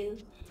need you.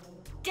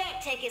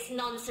 Don't take his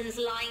nonsense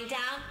lying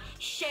down.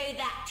 Show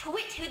that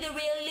twit who the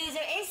real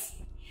loser is.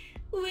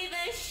 With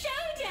a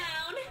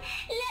showdown,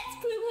 let's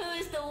prove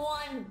who's the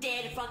one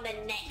dead from the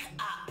neck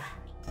up.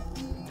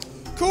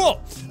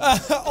 Cool.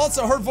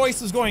 Also, her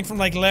voice was going from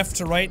like left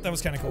to right. That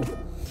was kind of cool.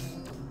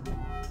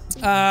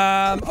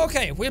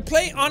 Okay, we'll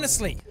play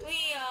honestly.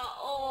 We are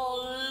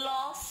all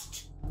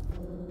lost.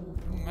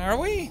 Are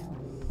we?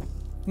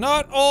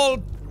 Not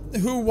all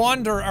who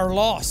wander are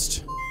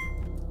lost.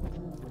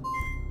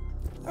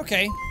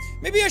 Okay,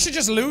 maybe I should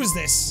just lose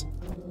this.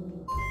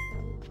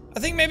 I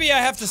think maybe I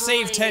have to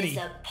save Teddy.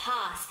 Time is a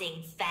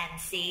passing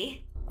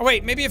fancy. Oh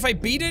wait, maybe if I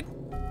beat it,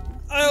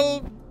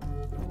 I'll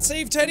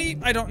save Teddy?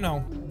 I don't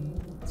know.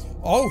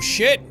 Oh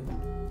shit.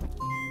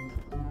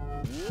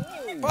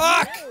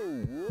 Fuck!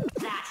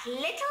 That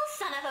little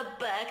son of a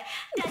bug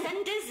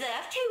doesn't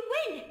deserve to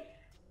win.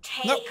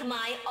 Take Nope.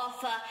 my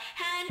offer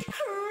and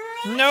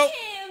crush Nope.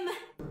 him.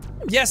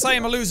 Yes, I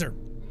am a loser.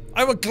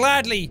 I will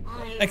gladly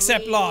I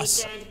accept really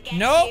loss. don't get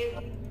No.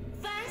 you.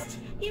 First,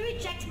 you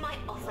reject my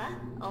offer,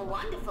 a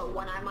wonderful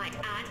one I might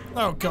add.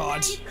 Oh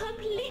god. And now you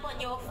complete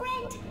on your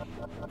friend.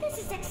 This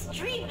is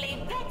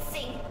extremely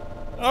vexing.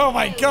 Oh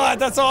my god,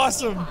 that's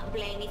awesome. Can't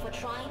blame me for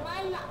trying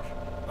my luck.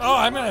 Oh,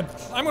 I'm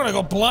gonna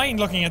go blind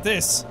looking at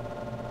this.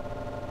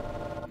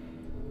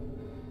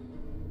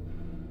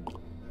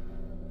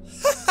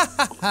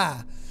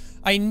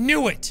 I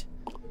knew it.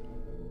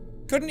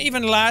 Couldn't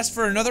even last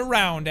for another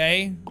round,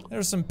 eh?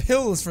 There's some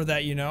pills for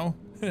that, you know.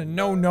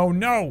 No, no,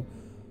 no.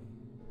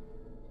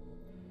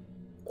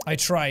 I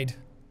tried.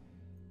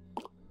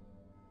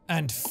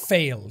 And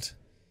failed.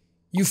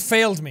 You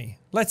failed me.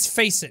 Let's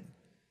face it.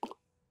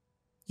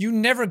 You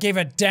never gave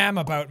a damn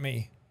about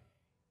me.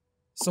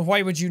 So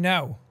why would you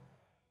now?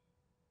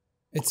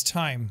 It's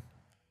time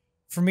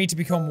for me to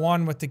become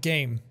one with the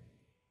game.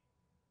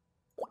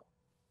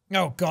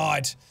 Oh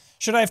god.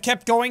 Should I have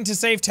kept going to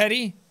save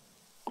Teddy?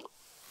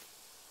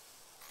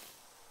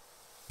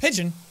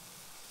 Pigeon.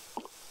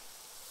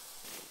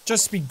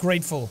 Just be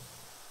grateful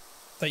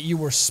that you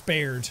were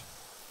spared.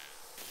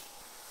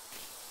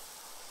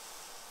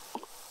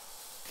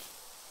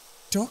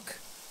 Duck?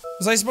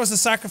 Was I supposed to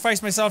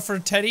sacrifice myself for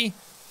Teddy?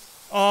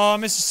 Oh,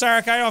 Mr.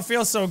 Sarek, I don't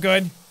feel so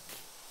good.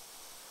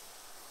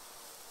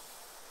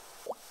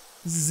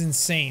 This is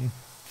insane.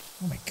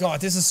 Oh my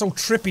god, this is so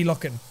trippy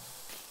looking.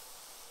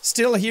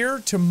 Still here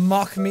to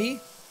mock me?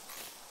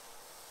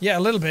 Yeah,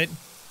 a little bit.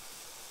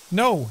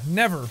 No,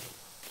 never.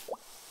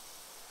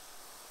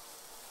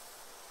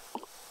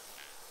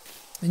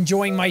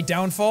 Enjoying my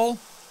downfall?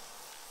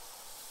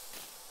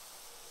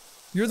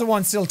 You're the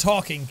one still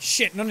talking.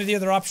 Shit, none of the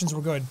other options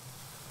were good.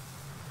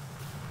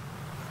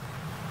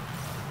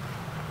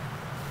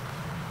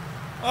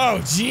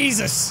 Oh,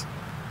 Jesus!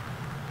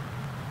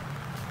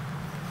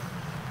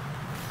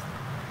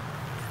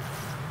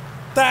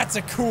 That's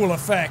a cool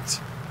effect.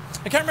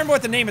 I can't remember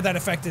what the name of that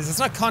effect is. It's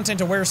not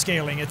content aware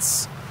scaling,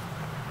 it's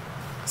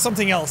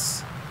something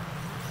else.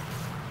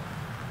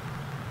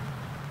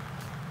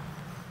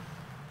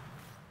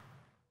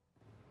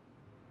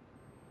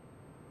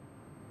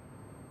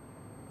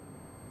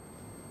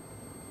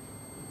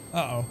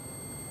 Uh-oh.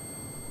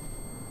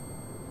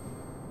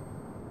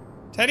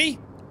 Teddy?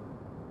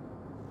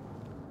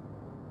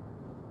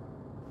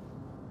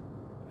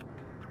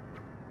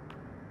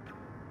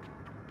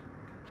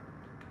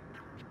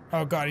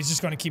 Oh god, he's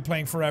just gonna keep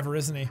playing forever,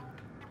 isn't he?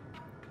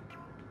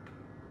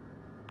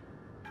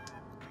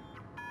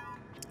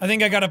 I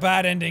think I got a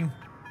bad ending.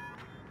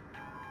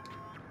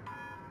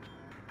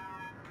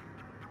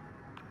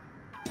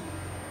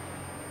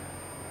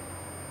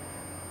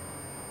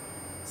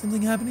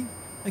 Something happening?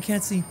 I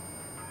can't see.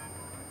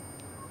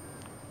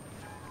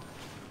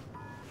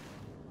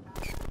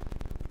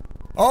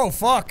 Oh,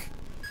 fuck.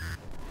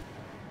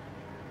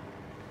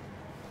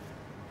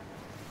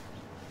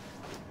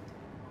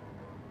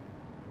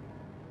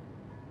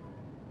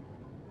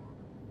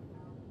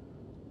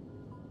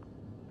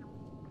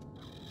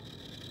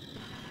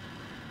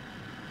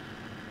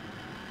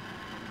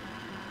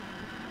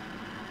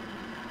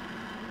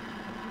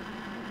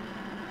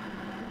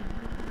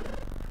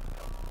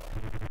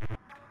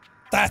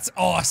 That's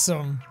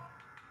awesome.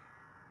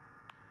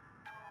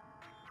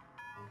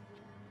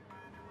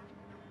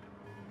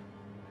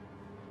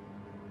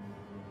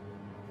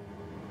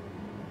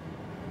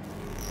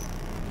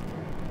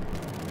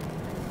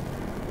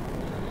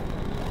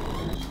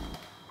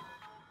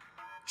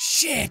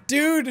 Shit,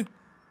 dude.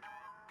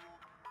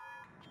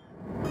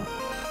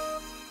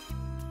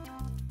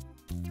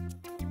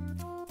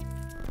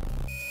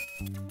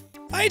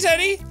 Hi,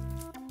 Teddy.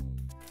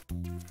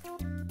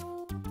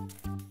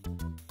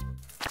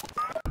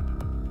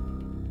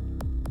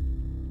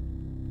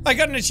 I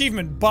got an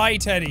achievement. Bye,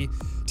 Teddy.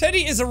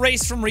 Teddy is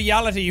erased from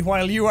reality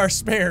while you are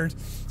spared.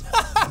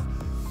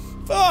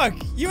 Fuck!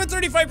 You and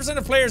 35%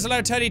 of players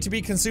allow Teddy to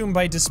be consumed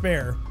by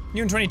despair.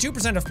 You and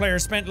 22% of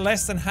players spent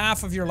less than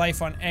half of your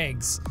life on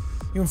eggs.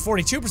 You and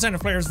 42%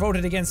 of players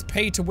voted against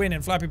pay to win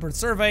in Flappy Bird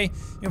survey.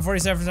 You and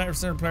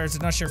 47% of players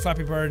did not share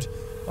Flappy Bird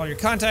all your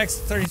contacts.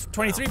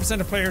 23%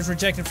 of players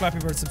rejected Flappy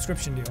Bird's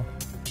subscription deal.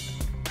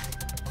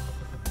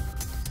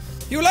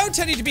 You allowed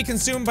Teddy to be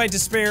consumed by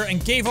despair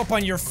and gave up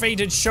on your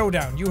fated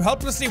showdown. You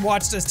helplessly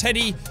watched as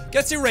Teddy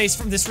gets erased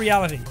from this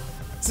reality.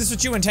 Is this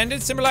what you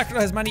intended?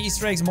 Simulacra has many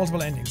Easter eggs and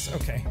multiple endings.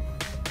 Okay.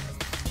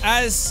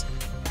 Thanks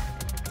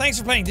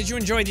for playing. Did you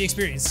enjoy the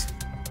experience?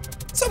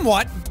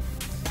 Somewhat.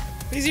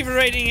 Please leave a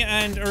rating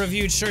and a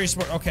review to show your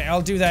support. Okay,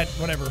 I'll do that.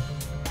 Whatever.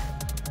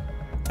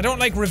 I don't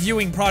like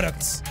reviewing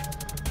products.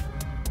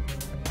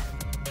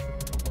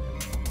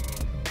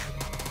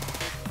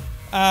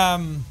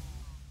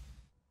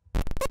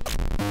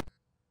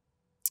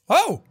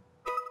 Oh!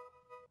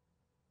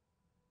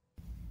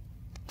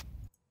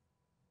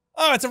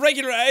 Oh,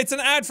 it's an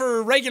ad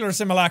for regular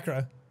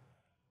Simulacra.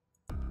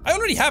 I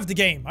already have the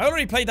game. I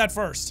already played that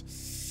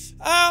first.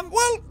 Well,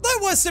 that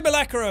was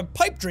Simulacra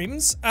Pipe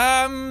Dreams.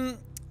 Didn't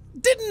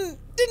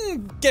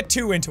get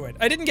too into it.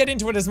 I didn't get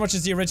into it as much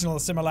as the original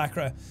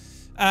Simulacra.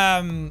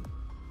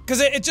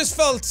 Cause it just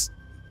felt...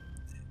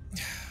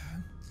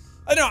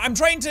 I don't know, I'm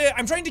trying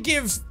to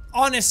give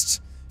honest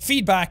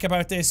feedback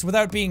about this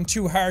without being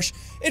too harsh.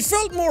 It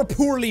felt more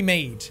poorly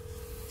made.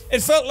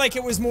 It felt like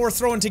it was more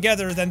thrown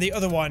together than the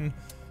other one.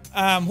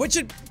 Which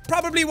it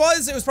probably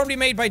was. It was probably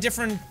made by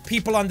different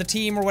people on the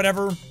team or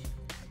whatever.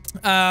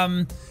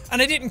 And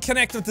I didn't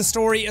connect with the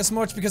story as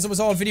much because it was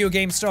all video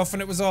game stuff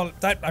and it was all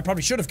that. I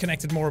probably should have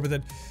connected more with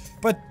it.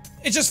 But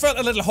it just felt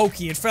a little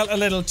hokey. It felt a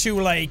little too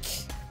like...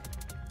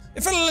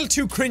 It felt a little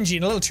too cringy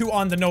and a little too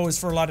on the nose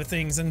for a lot of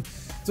things, and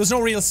there was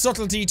no real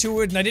subtlety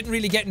to it, and I didn't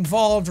really get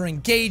involved or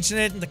engaged in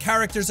it, and the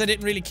characters I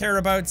didn't really care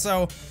about,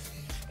 so...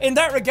 In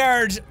that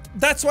regard,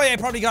 that's why I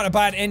probably got a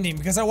bad ending,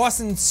 because I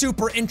wasn't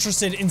super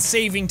interested in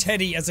saving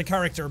Teddy as a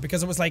character,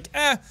 because it was like,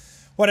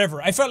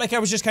 whatever. I felt like I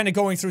was just kind of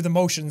going through the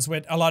motions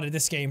with a lot of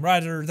this game,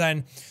 rather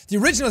than the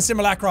original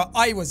Simulacra.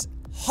 I was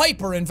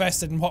hyper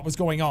invested in what was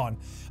going on.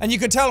 And you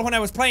could tell when I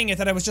was playing it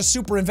that I was just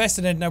super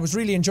invested in it, and I was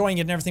really enjoying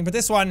it and everything, but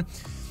this one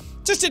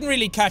just didn't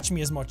really catch me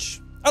as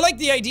much. I liked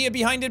the idea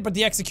behind it, but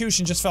the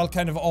execution just felt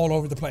kind of all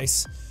over the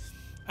place.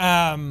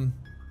 I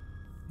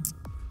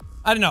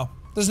don't know.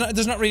 There's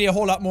not really a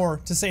whole lot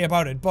more to say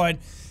about it, but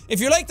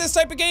if you like this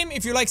type of game,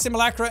 if you like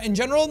Simulacra in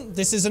general,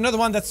 this is another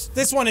one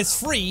this one is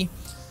free,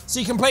 so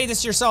you can play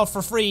this yourself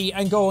for free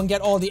and go and get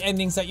all the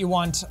endings that you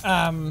want.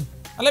 And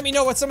let me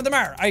know what some of them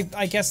are.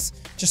 I guess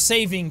just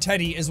saving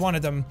Teddy is one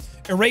of them.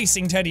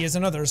 Erasing Teddy is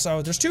another,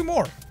 so there's two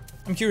more.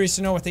 I'm curious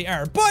to know what they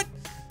are, but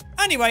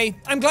anyway,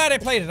 I'm glad I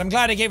played it. I'm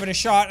glad I gave it a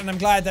shot, and I'm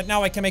glad that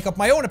now I can make up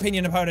my own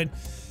opinion about it,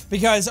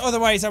 because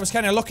otherwise I was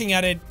kind of looking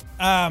at it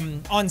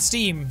on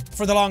Steam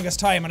for the longest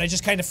time, and I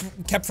just kind of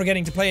kept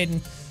forgetting to play it, and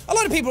a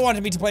lot of people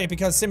wanted me to play it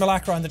because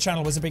Simulacra on the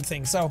channel was a big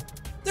thing, so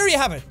there you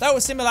have it. That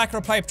was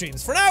Simulacra Pipe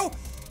Dreams. For now,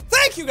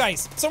 thank you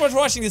guys so much for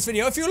watching this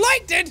video. If you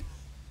liked it,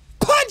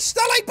 punch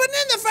the like button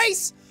in the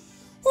face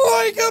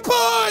like a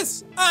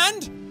boss,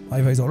 and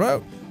high face all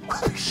out.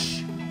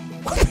 Whoosh,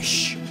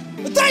 whoosh.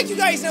 But thank you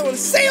guys, and I will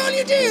see all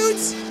you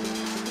dudes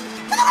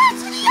for the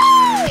next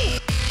video!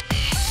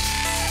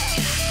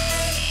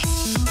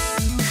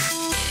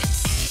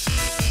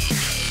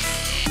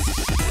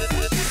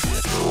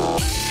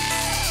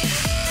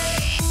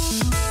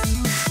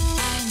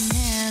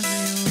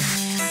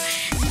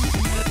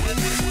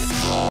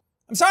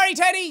 I'm sorry,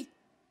 Teddy!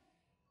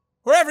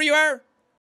 Wherever you are.